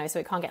butt, you know, so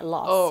it can't get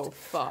lost. Oh,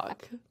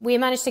 fuck. We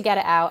managed to get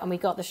it out and we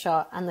got the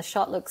shot, and the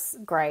shot looks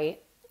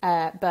great.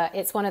 But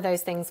it's one of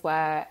those things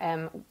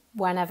where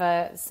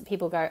whenever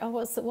people go, oh,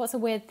 what's a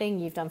weird thing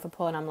you've done for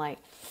porn? I'm like,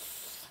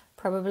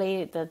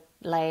 probably the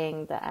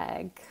laying the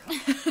egg.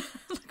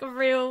 Like a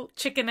real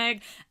chicken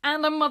egg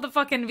and a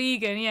motherfucking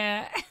vegan,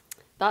 yeah.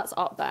 That's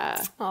up there.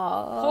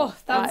 Oh,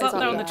 that's up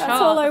there on the chart.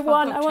 That's all I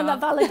want. I want that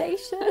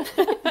validation.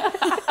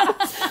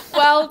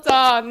 Well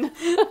done.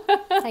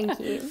 Thank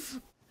you.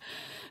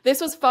 This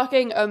was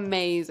fucking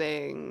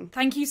amazing.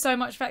 Thank you so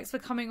much, Vex, for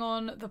coming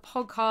on the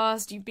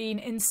podcast. You've been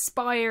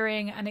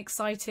inspiring and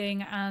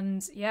exciting.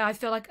 And yeah, I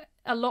feel like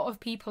a lot of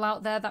people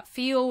out there that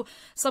feel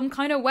some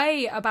kind of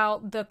way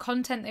about the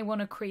content they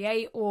want to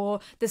create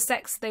or the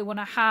sex they want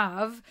to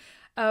have,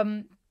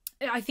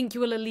 I think you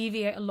will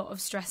alleviate a lot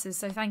of stresses.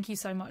 So thank you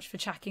so much for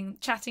chatting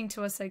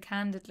to us so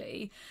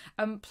candidly.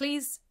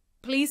 Please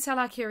tell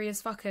our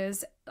curious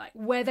fuckers like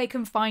where they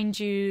can find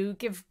you.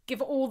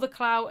 Give all the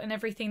clout and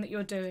everything that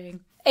you're doing.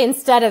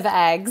 Instead of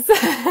eggs.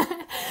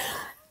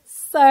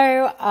 So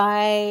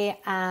I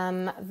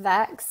am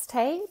Vex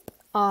Tape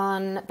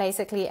on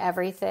basically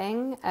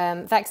everything.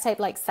 Vex Tape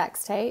like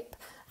sex tape.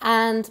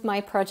 And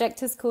my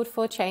project is called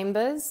Four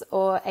Chambers,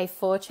 or a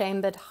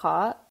four-chambered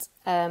heart.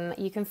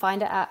 You can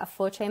find it at a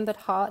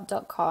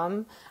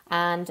fourchamberedheart.com,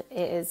 and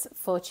it is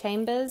Four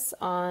Chambers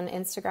on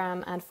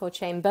Instagram and Four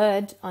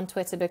Chambered on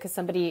Twitter, because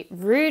somebody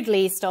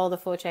rudely stole the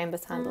Four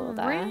Chambers handle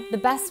there. Really? The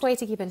best way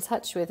to keep in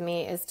touch with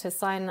me is to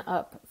sign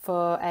up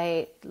for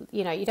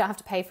you don't have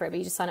to pay for it, but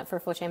you just sign up for a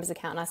Four Chambers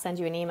account, and I'll send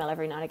you an email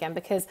every now and again,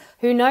 because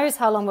who knows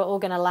how long we're all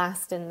going to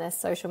last in this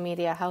social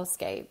media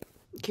hellscape.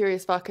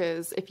 Curious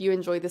fuckers, if you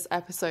enjoyed this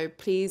episode,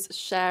 please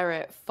share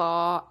it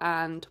far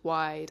and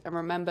wide. And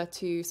remember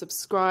to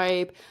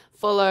subscribe,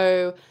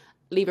 follow,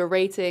 leave a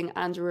rating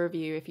and a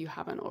review if you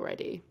haven't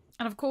already.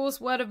 And of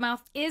course, word of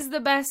mouth is the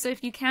best. So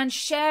if you can,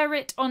 share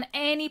it on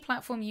any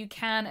platform you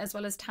can, as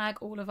well as tag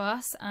all of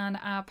us. And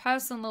our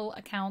personal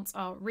accounts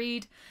are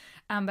Reed,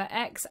 Amber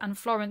X, and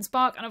Florence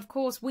Bark. And of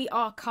course, we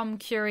are Come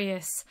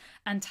Curious.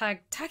 And tag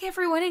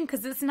everyone in,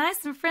 because it's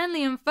nice and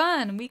friendly and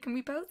fun, and we can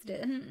repost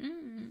it.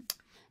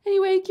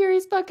 Anyway,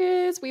 curious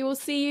fuckers, we will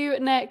see you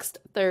next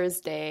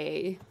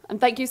Thursday. And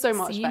thank you so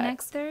much, See you Bex.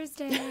 next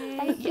Thursday.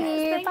 Thank you.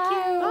 Thank Bye.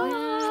 you.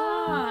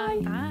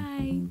 Bye.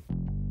 Bye.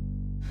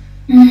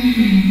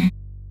 Mm-hmm.